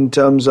also in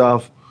terms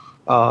of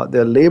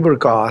their labor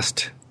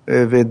cost,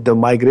 with the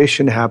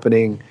migration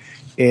happening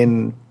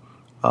in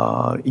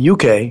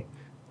UK,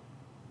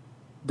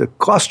 the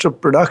cost of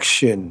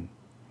production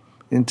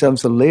in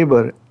terms of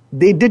labor,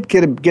 they did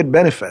get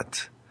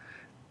benefit.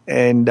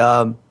 And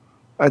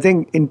I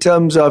think in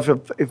terms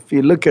of if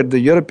you look at the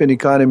European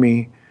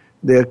economy,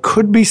 there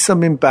could be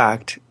some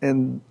impact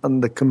on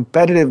the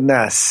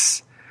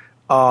competitiveness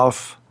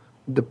of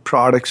the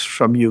products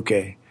from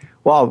UK.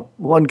 Well,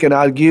 one can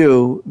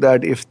argue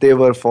that if they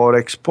were for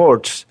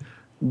exports,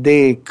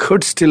 they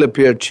could still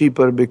appear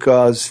cheaper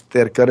because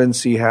their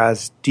currency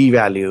has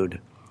devalued.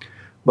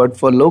 But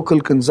for local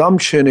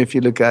consumption, if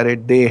you look at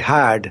it, they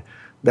had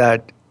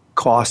that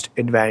cost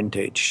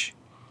advantage.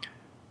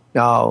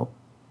 Now,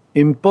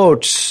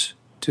 imports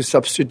to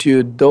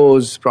substitute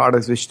those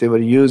products which they were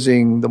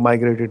using, the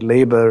migrated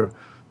labor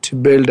to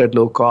build at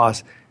low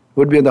cost,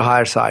 would be on the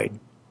higher side.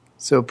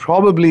 So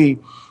probably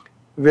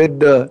with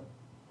the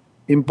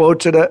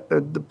imports at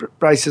the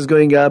prices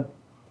going up,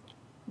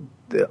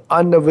 the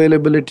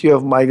unavailability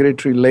of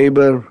migratory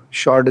labor,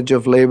 shortage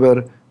of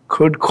labor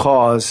could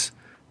cause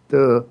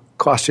the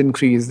cost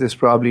increase. This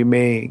probably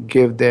may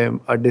give them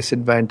a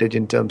disadvantage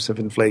in terms of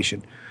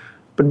inflation.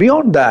 But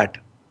beyond that,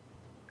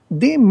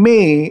 they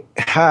may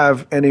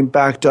have an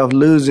impact of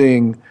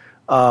losing,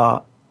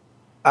 I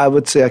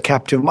would say, a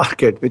captive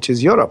market, which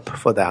is Europe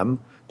for them,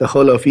 the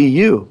whole of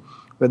EU,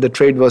 where the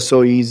trade was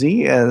so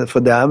easy, and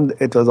for them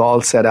it was all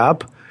set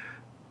up.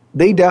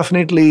 They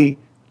definitely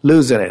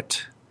lose in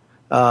it.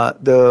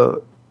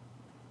 The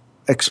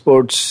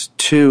exports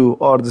to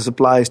or the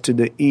supplies to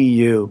the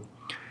EU.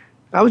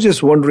 I was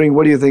just wondering,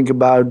 what do you think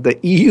about the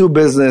EU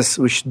business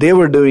which they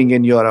were doing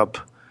in Europe?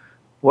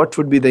 What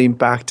would be the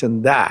impact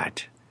on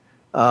that?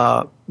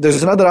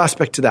 There's another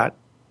aspect to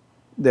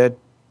that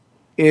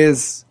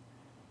is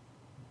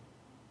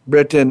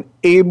Britain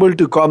able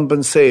to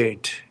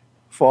compensate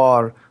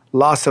for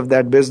loss of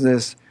that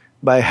business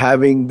by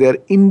having their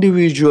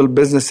individual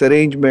business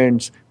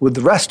arrangements with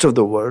the rest of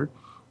the world,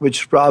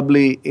 which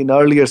probably in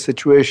earlier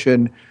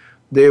situation,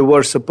 they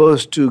were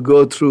supposed to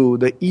go through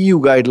the EU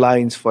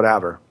guidelines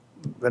forever.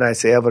 when I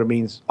say ever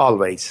means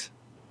always.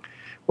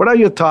 What are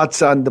your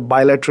thoughts on the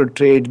bilateral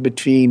trade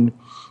between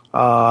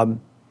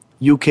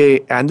UK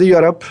and the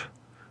Europe,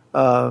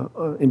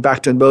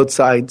 impact on both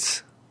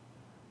sides?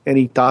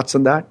 Any thoughts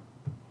on that?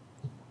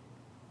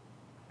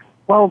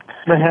 Well,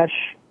 Mahesh,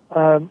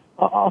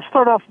 I'll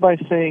start off by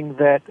saying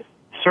that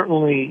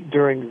certainly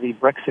during the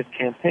Brexit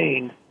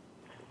campaign,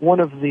 one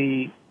of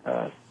the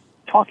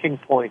talking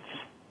points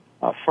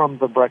from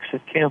the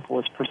Brexit camp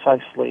was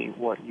precisely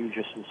what you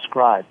just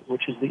described,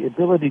 which is the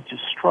ability to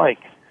strike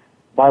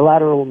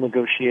bilateral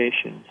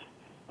negotiations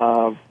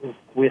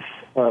with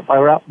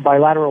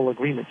bilateral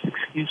agreements,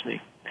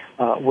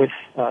 with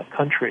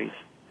countries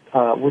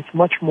with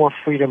much more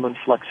freedom and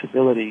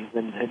flexibility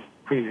than had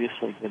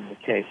previously been the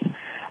case.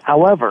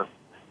 However,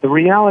 the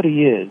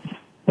reality is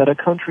that a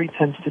country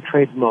tends to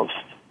trade most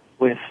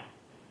with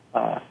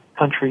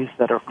countries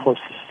that are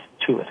closest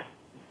to it.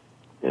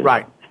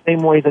 Right.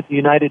 Same way that the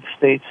United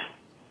States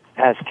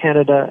has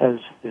Canada as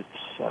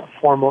its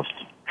foremost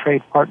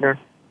trade partner,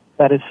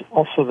 that is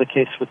also the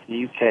case with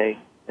the UK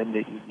and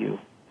the EU.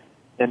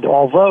 And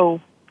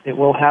although it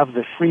will have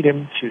the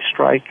freedom to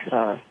strike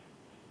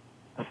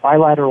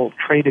bilateral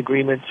trade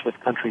agreements with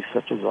countries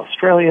such as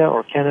Australia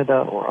or Canada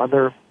or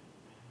other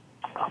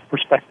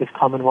prospective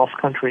Commonwealth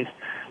countries,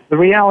 the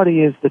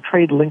reality is the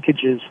trade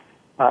linkages,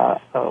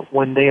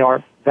 when they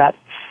are that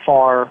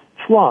far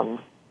flung,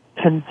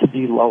 tend to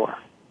be lower.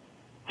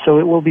 So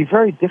it will be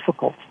very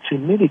difficult to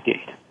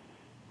mitigate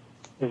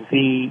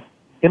the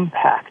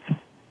impact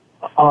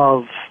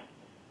of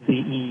the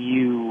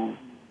EU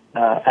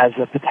as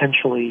a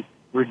potentially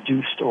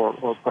reduced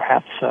or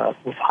perhaps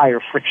with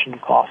higher friction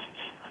costs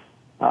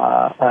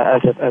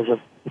as a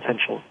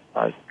potential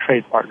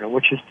trade partner,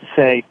 which is to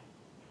say,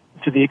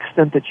 to the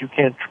extent that you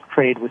can't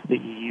trade with the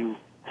EU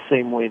the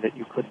same way that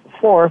you could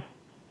before,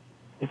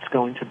 it's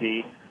going to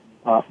be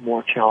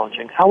more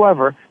challenging.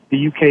 However,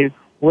 the UK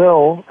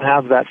will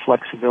have that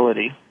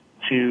flexibility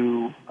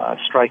to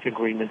strike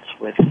agreements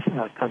with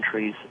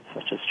countries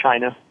such as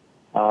China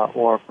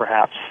or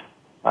perhaps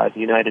the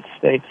United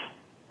States.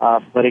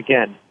 But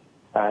again,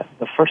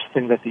 the first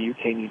thing that the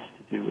UK needs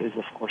to do is,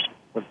 of course,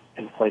 put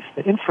in place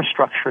the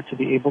infrastructure to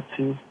be able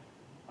to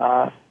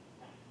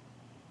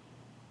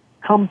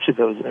come to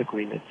those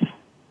agreements.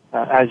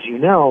 As you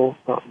know,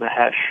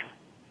 Mahesh,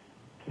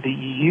 the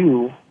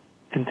EU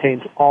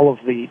contains all of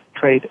the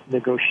trade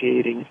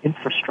negotiating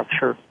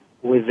infrastructure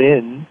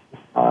within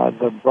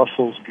the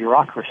Brussels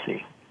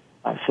bureaucracy.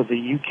 So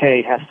the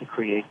UK has to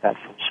create that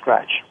from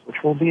scratch, which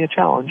will be a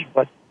challenge,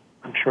 but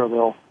I'm sure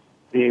they'll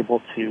be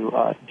able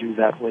to do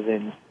that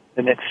within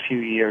the next few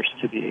years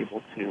to be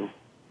able to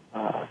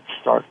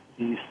start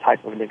these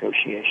type of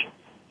negotiations.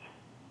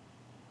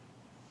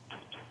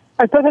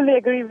 I totally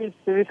agree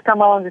with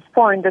Kamal on this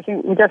point. I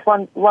think just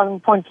one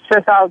point to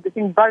stress out. I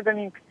think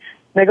bargaining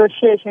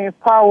negotiation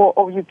power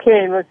of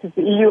UK versus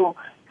the EU, of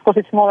course,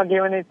 it's smaller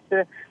given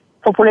its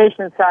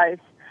population size.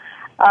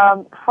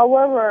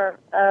 However,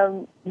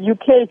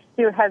 UK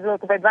still has a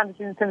lot of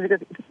advantages in terms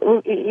because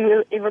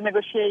it will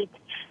negotiate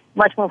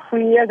much more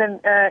freer than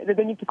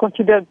they need to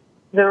consider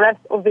the rest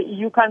of the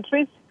EU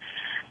countries.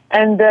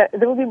 And there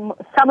will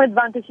be some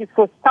advantages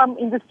for some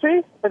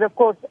industries, but of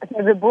course, I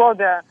think the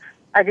broader,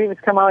 I agree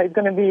with Kamal, it's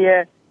going to be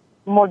a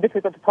more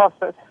difficult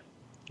process.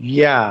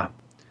 Yeah.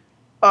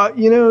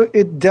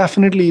 It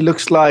definitely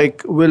looks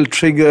like will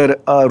trigger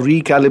a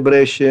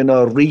recalibration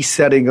or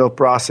resetting of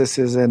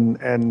processes,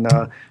 and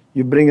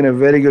you bring in a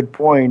very good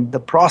point. The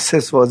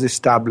process was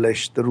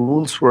established. The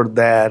rules were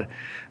there.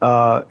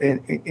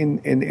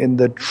 In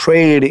the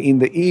trade in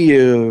the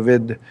EU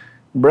with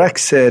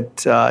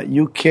Brexit,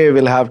 UK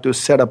will have to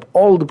set up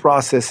all the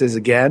processes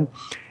again,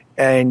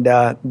 and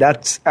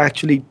that's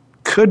actually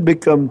could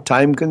become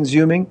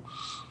time-consuming.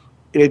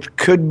 It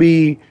could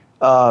be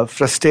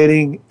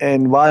frustrating,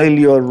 and while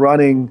you're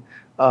running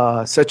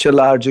such a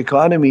large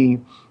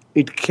economy,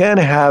 it can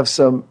have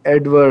some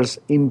adverse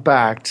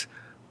impact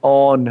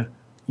on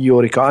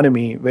your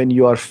economy when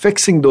you are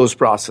fixing those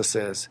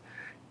processes.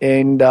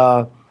 And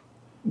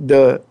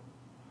the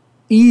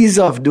ease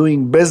of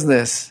doing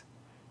business,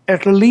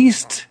 at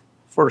least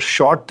for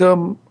short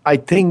term, I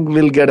think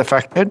will get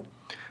affected.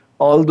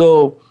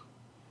 Although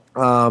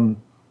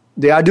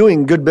they are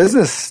doing good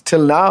business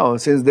till now,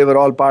 since they were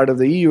all part of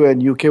the EU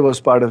and UK was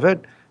part of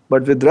it.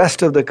 But with the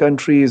rest of the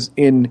countries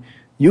in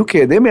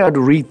UK, they may have to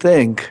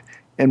rethink,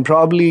 and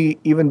probably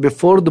even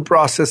before the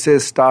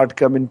processes start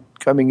coming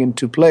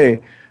into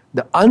play,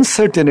 the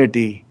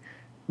uncertainty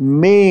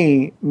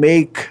may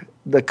make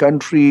the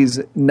countries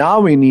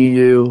now in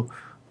EU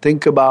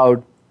think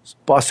about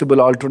possible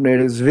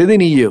alternatives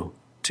within EU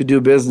to do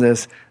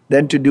business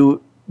than to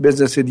do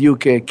business with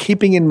UK,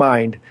 keeping in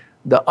mind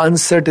the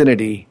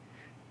uncertainty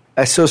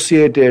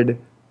associated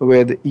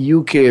with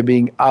UK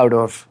being out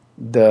of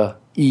the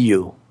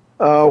EU.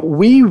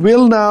 We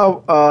will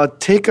now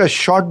take a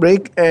short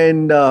break,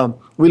 and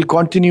we'll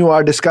continue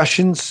our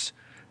discussions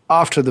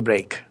after the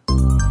break.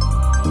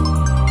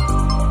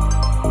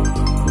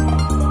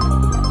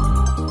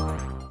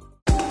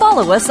 Follow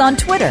follow us on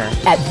Twitter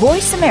at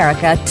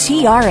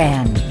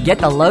VoiceAmericaTRN. Get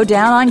the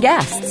lowdown on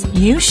guests,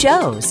 new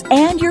shows,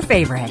 and your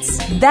favorites.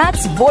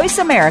 That's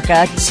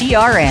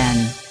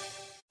VoiceAmericaTRN.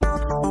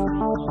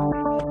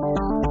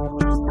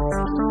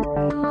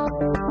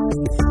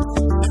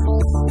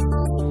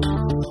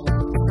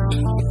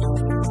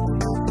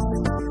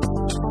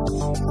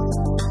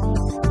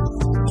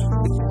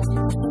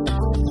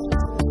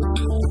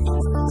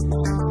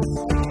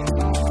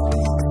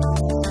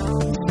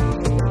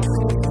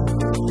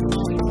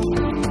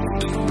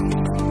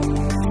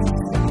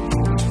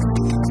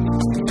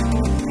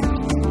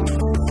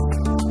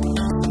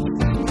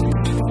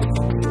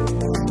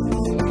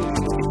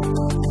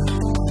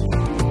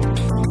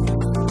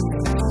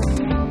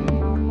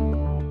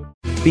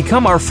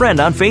 Become our friend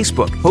on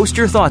Facebook. Post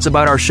your thoughts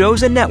about our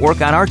shows and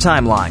network on our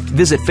timeline.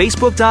 Visit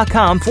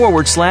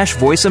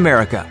Facebook.com/Voice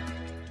America.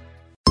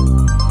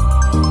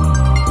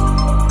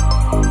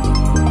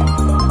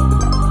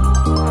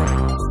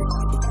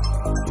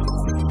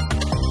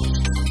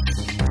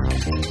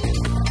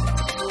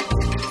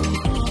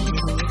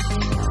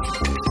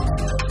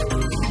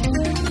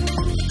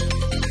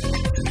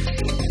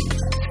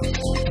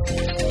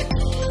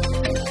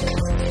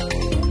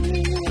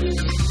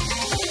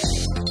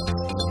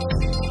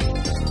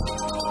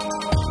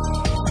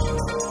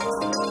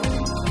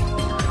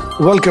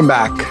 Welcome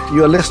back.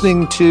 You are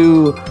listening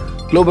to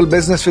Global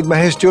Business with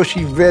Mahesh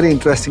Joshi. Very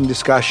interesting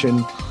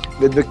discussion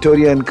with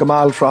Victoria and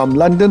Kamal from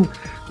London.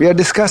 We are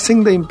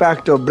discussing the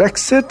impact of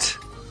Brexit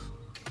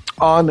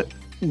on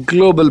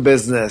global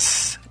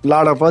business. A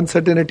lot of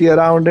uncertainty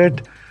around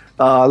it,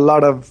 a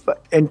lot of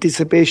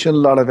anticipation, a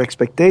lot of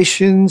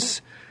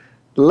expectations.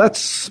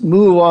 Let's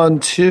move on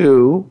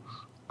to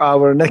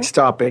our next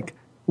topic.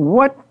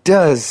 What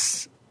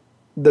does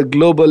the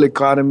global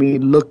economy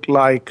look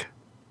like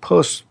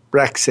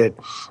post-Brexit,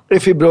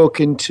 if we broke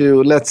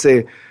into, let's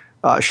say,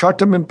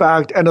 short-term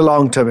impact and a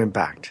long-term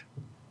impact?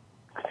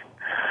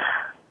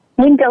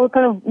 I think I will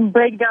kind of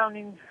break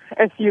down,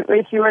 as you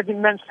already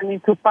mentioned,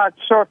 into parts,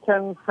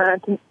 short-term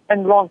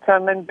and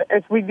long-term. And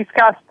as we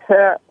discussed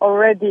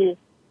already,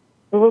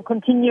 we will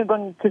continue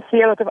going to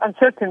see a lot of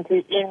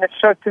uncertainty in the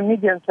short to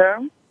medium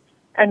term,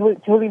 and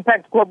which will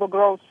impact global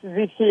growth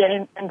this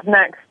year and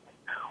next.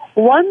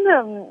 One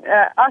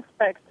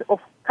aspect of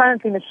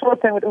currently in the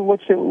short term,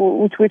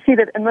 which we see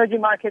that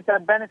emerging markets are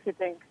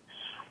benefiting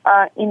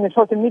in the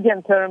short and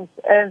medium terms,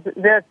 as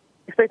their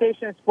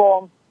expectations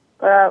for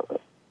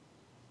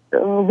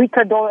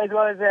weaker dollar as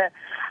well as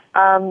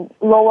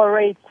lower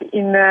rates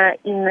in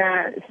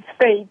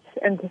states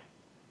and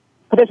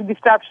potential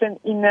disruption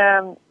in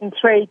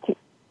trade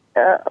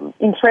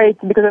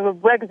because of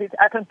Brexit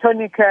are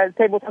turning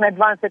tables on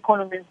advanced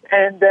economies,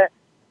 and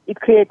it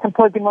creates some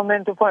positive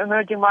momentum for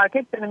emerging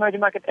markets and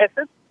emerging market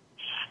assets.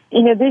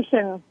 In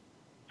addition,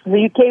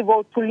 the UK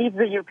vote to leave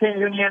the European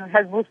Union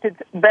has boosted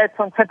bets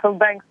on central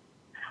banks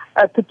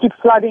to keep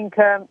flooding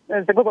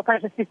the global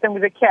financial system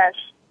with the cash,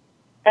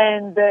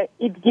 and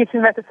it gives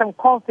investors some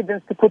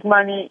confidence to put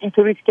money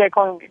into risky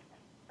economies.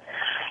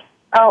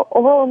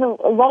 Although in the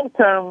long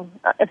term,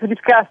 as we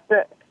discussed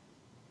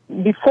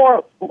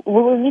before,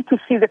 we will need to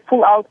see the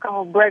full outcome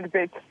of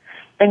Brexit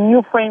and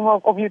new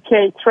framework of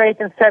UK trade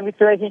and service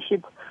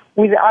relationship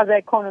with other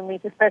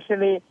economies,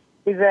 especially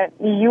with the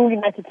EU,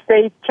 United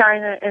States,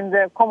 China, and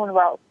the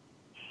Commonwealth.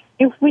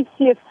 If we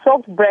see a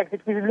soft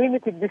Brexit with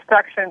limited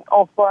destruction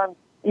of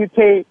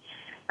UK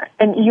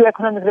and EU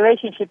economic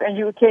relationship, and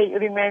UK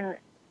remain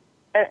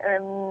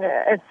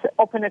as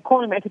open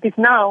economy as it is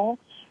now,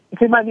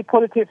 it might be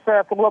positive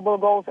for global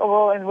goals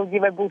overall and will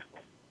give a boost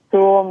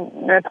to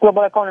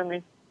global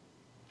economy.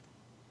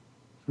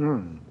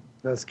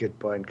 That's a good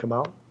point.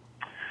 Kamal?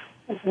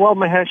 Well,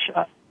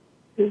 Mahesh,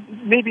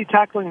 maybe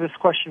tackling this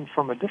question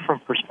from a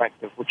different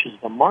perspective, which is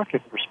the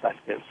market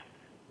perspective.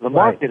 The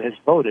market has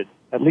voted,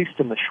 at least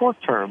in the short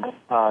term,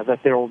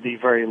 that there will be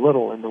very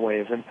little in the way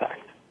of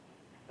impact.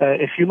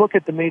 If you look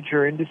at the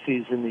major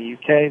indices in the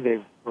UK,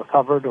 they've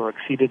recovered or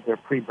exceeded their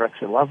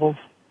pre-Brexit levels.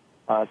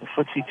 The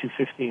FTSE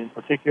 250 in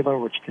particular,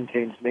 which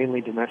contains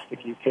mainly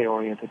domestic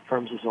UK-oriented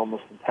firms, has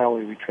almost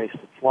entirely retraced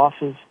its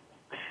losses.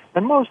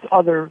 And most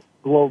other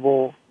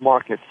global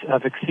markets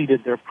have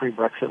exceeded their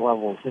pre-Brexit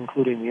levels,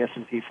 including the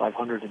S&P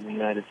 500 in the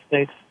United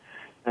States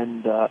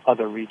and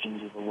other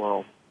regions of the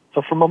world.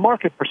 So from a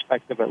market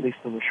perspective, at least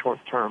in the short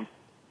term,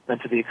 and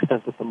to the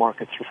extent that the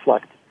markets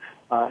reflect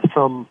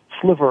some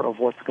sliver of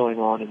what's going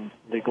on in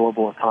the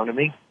global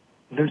economy,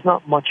 there's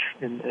not much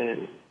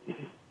in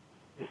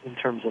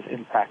terms of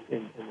impact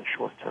in the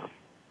short term.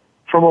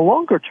 From a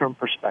longer-term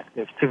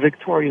perspective, to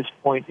Victoria's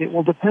point, it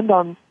will depend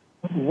on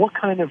what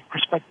kind of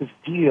prospective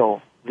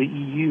deal the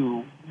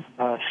EU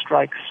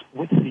strikes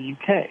with the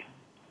UK.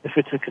 If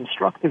it's a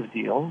constructive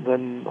deal,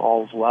 then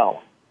all's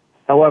well.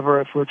 However,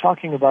 if we're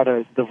talking about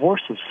a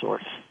divorce of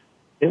sorts,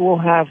 it will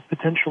have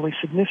potentially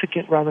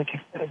significant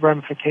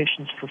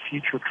ramifications for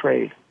future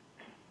trade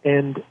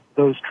and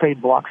those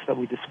trade blocks that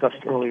we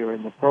discussed earlier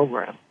in the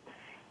program.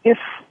 If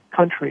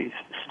countries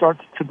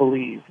start to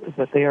believe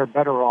that they are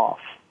better off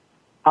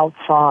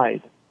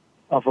outside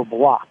of a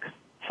bloc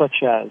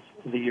such as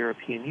the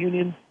European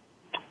Union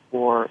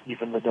or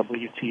even the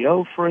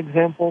WTO, for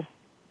example,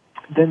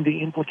 then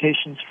the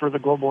implications for the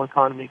global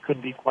economy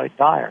could be quite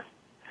dire.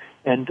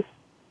 And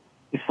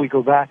if we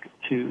go back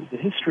to the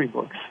history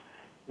books,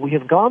 we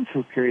have gone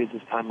through periods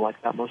of time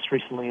like that, most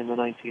recently in the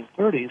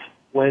 1930s,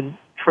 when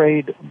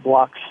trade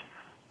blocks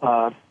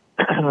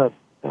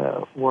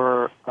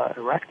were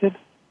erected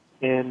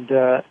and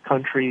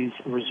countries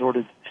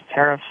resorted to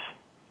tariffs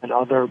and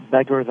other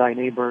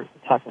beggar-thy-neighbor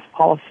type of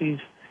policies,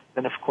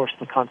 and of course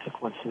the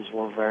consequences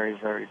were very,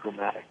 very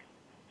dramatic.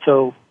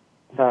 So,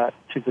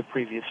 to the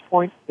previous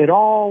point, it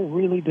all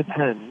really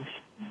depends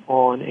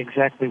on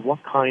exactly what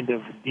kind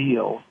of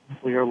deal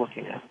we are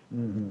looking at.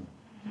 Mm-hmm.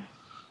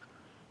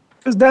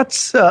 Because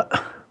that's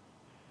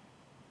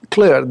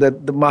clear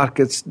that the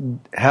markets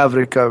have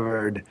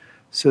recovered.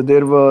 So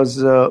there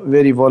was a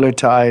very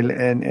volatile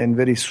and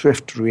very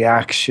swift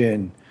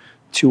reaction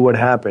to what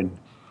happened.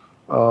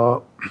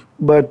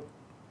 But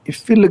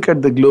if we look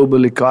at the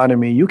global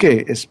economy, UK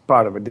is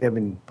part of it. They have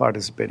been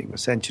participating for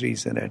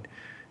centuries in it.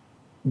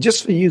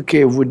 Just for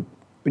UK,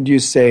 would you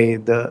say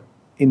the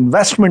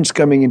investments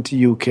coming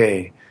into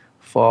UK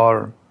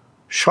for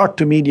short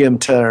to medium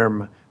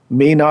term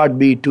may not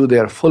be to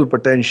their full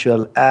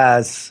potential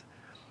as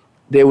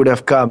they would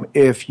have come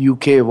if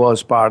UK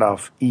was part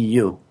of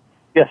EU?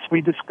 Yes,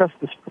 we discussed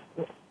this.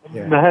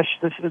 Yeah. Mahesh,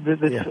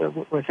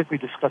 I think we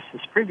discussed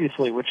this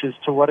previously, which is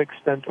to what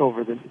extent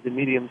over the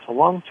medium to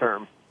long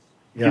term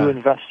do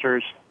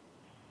investors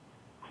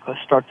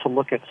start to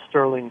look at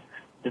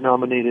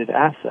sterling-denominated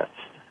assets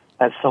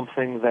as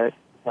something that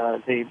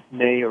they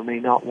may or may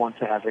not want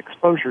to have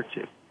exposure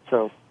to.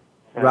 So,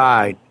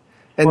 right,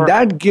 and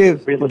that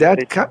gives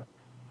that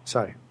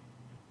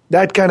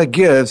kind of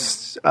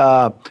gives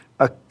a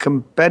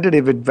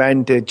competitive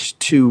advantage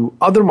to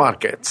other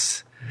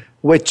markets,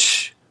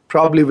 which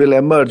probably will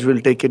emerge,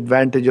 will take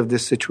advantage of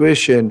this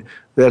situation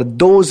where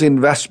those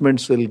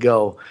investments will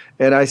go.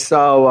 And I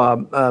saw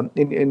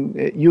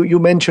you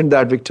mentioned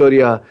that,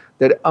 Victoria,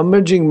 that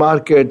emerging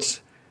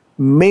markets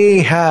may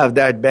have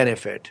that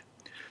benefit.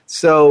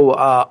 So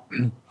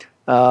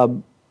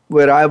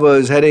where I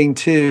was heading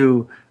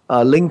to,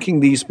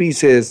 linking these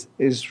pieces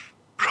is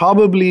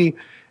probably,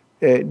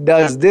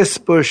 does this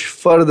push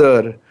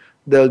further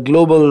the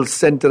global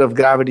center of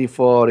gravity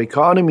for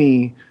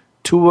economy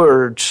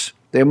towards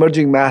the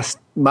emerging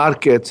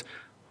markets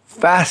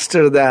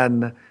faster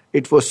than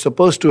it was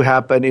supposed to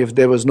happen if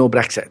there was no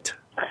Brexit?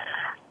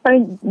 I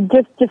mean,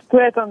 just to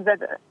add on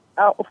that,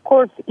 of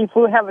course, if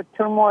we have a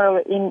turmoil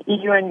in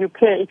EU and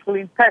UK, it will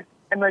impact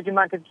emerging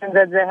markets in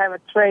that they have a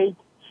trade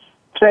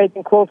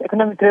and close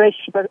economic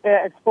relationship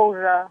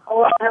exposure.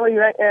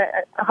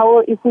 How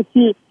if we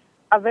see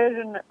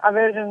aversion,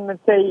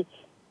 let's say,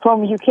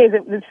 from UK,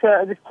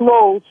 the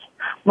flows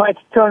might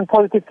turn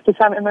positive to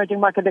some emerging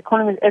market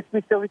economies. As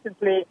we saw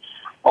recently,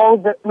 all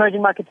the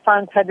emerging market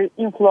funds had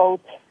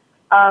inflows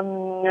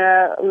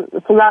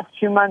for the last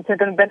few months are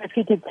going to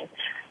benefit it.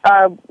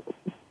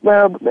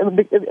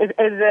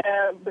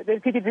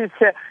 Benefited this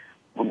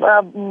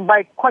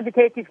by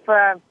quantitative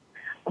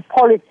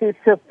policies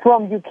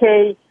from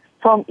UK,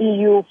 from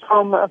EU,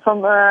 from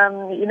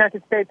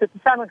United States. So to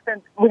some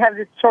extent, we have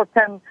this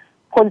short-term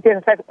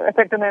quantitative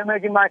effect on the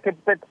emerging markets.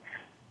 But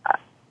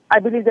I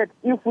believe that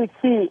if we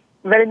see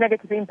very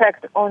negative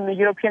impact on the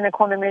European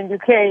economy and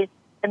UK,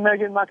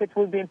 emerging markets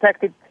will be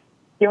impacted,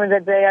 given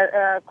that they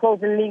are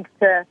closely linked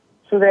to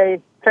their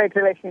trade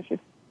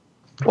relationships.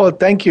 Well,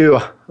 thank you,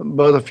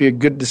 both of you.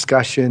 Good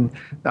discussion.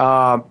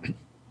 Do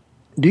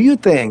you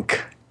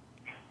think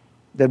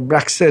that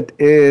Brexit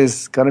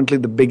is currently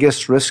the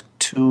biggest risk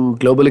to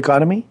global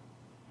economy?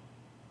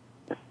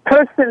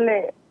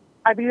 Personally,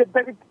 I believe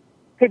that it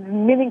has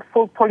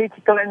meaningful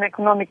political and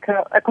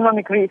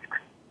economic risks,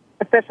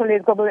 especially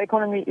as global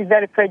economy is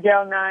very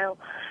fragile now.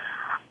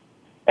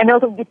 And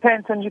also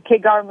depends on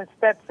UK government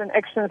steps and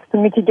actions to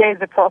mitigate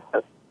the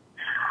process.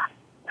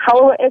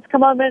 However, as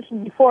Kamal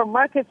mentioned before,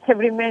 markets have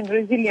remained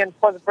resilient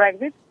for the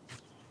Brexit,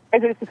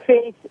 as there is a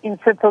faith in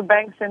central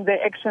banks and their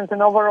actions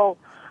and overall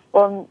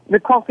the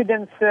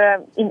confidence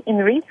in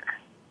risk.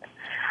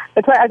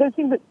 That's why I don't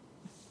think that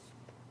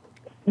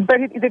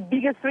Brexit is the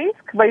biggest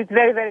risk, but it's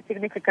very, very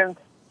significant.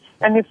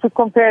 And if we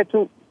compare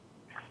to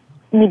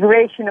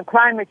migration or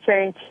climate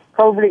change,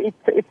 probably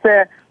it's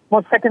a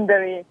more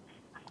secondary.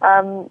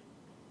 And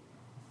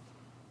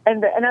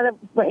another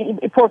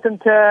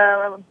important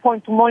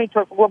point to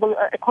monitor for global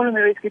economy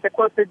risk is, of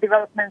course, the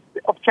development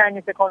of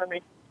Chinese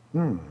economy.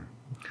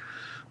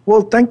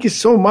 Well, thank you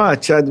so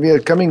much. We are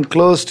coming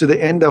close to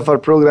the end of our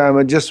program.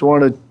 I just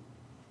want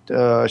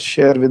to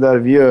share with our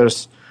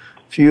viewers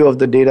a few of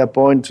the data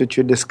points which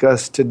we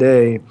discussed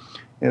today.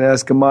 And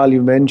as Kamal,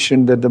 you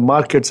mentioned that the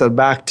markets are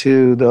back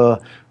to the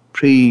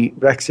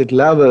pre-Brexit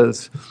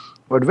levels.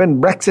 But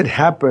when Brexit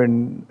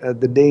happened,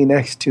 the day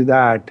next to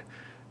that,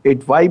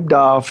 it wiped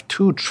off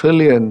 $2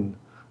 trillion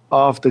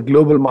of the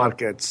global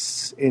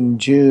markets in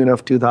June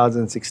of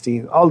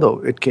 2016, although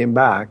it came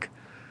back.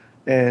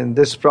 And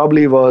this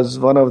probably was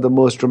one of the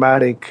most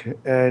dramatic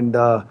and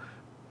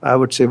I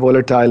would say,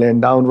 volatile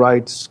and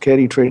downright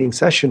scary trading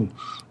session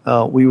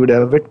we would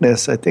have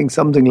witnessed. I think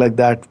something like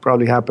that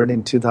probably happened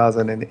in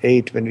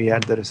 2008 when we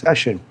had the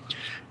recession.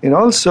 And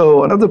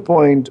also another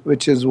point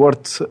which is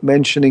worth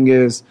mentioning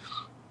is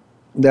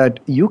that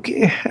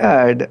UK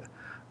had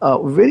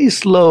very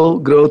slow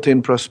growth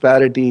in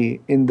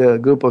prosperity in the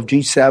group of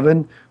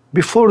G7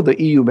 before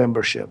the EU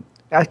membership.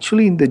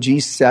 Actually, in the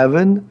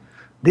G7,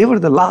 they were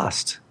the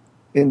last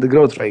in the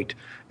growth rate.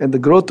 And the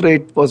growth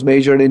rate was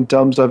measured in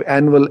terms of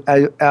annual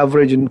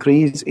average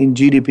increase in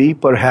GDP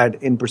per head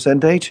in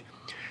percentage.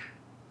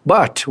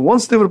 But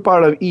once they were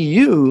part of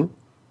EU,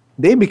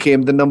 they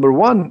became the number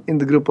one in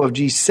the group of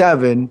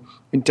G7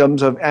 in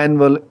terms of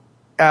annual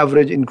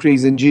average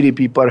increase in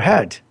GDP per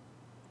head.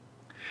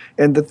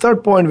 And the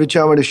third point, which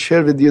I want to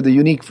share with you, the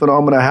unique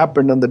phenomena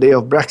happened on the day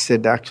of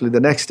Brexit, actually the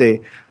next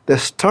day. The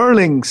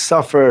sterling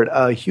suffered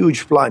a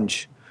huge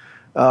plunge.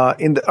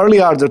 In the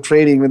early hours of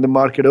trading when the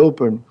market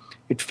opened,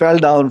 it fell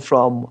down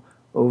from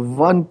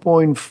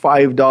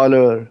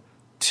 $1.5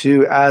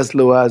 to as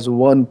low as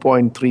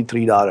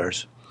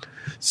 $1.33.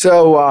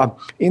 So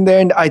in the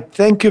end, I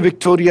thank you,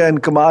 Victoria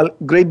and Kamal.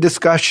 Great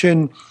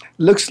discussion.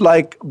 Looks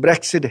like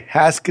Brexit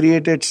has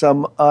created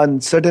some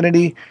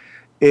uncertainty.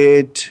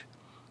 It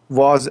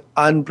was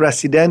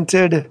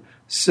unprecedented.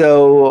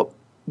 So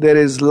there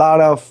is a lot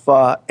of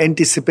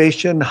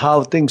anticipation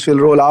how things will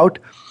roll out.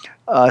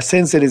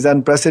 Since it is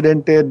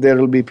unprecedented, there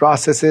will be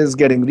processes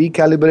getting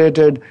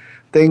recalibrated,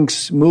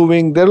 things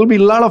moving. There will be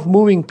a lot of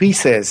moving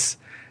pieces.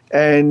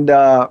 And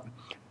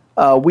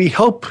we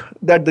hope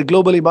that the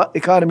global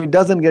economy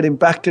doesn't get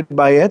impacted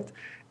by it.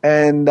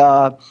 And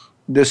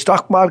the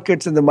stock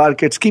markets and the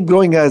markets keep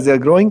growing as they're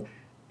growing.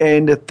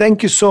 And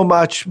thank you so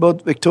much,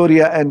 both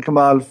Victoria and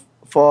Kamal,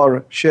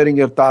 for sharing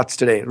your thoughts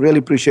today. Really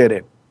appreciate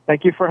it.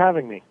 Thank you for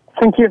having me.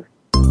 Thank you.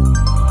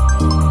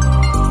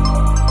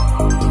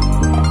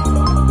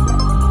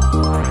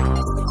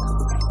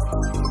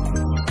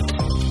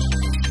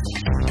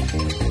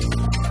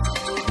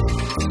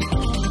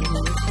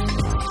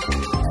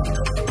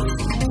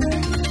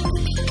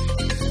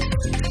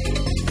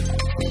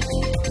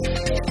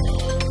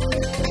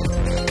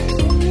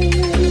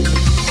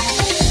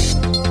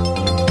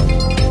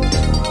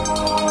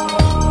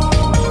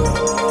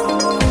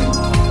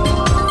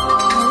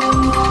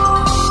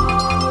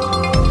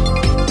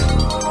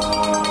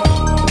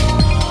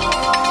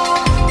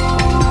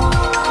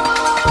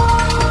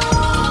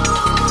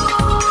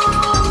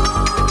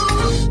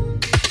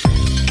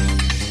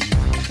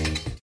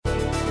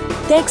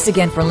 Thanks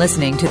again for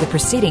listening to the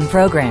preceding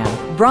program,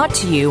 brought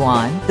to you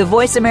on the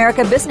Voice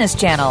America Business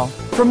Channel.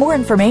 For more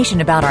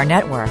information about our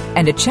network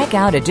and to check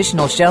out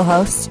additional show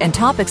hosts and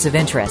topics of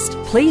interest,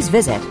 please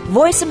visit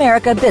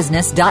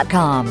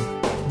voiceamericabusiness.com.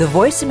 The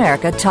Voice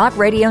America Talk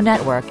Radio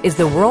Network is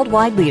the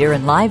worldwide leader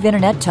in live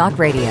Internet talk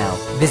radio.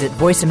 Visit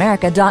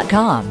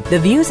voiceamerica.com. The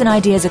views and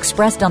ideas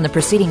expressed on the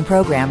preceding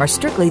program are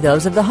strictly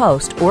those of the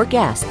host or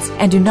guests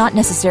and do not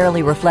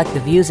necessarily reflect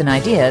the views and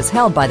ideas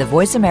held by the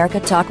Voice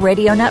America Talk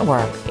Radio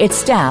Network, its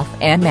staff,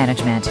 and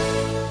management.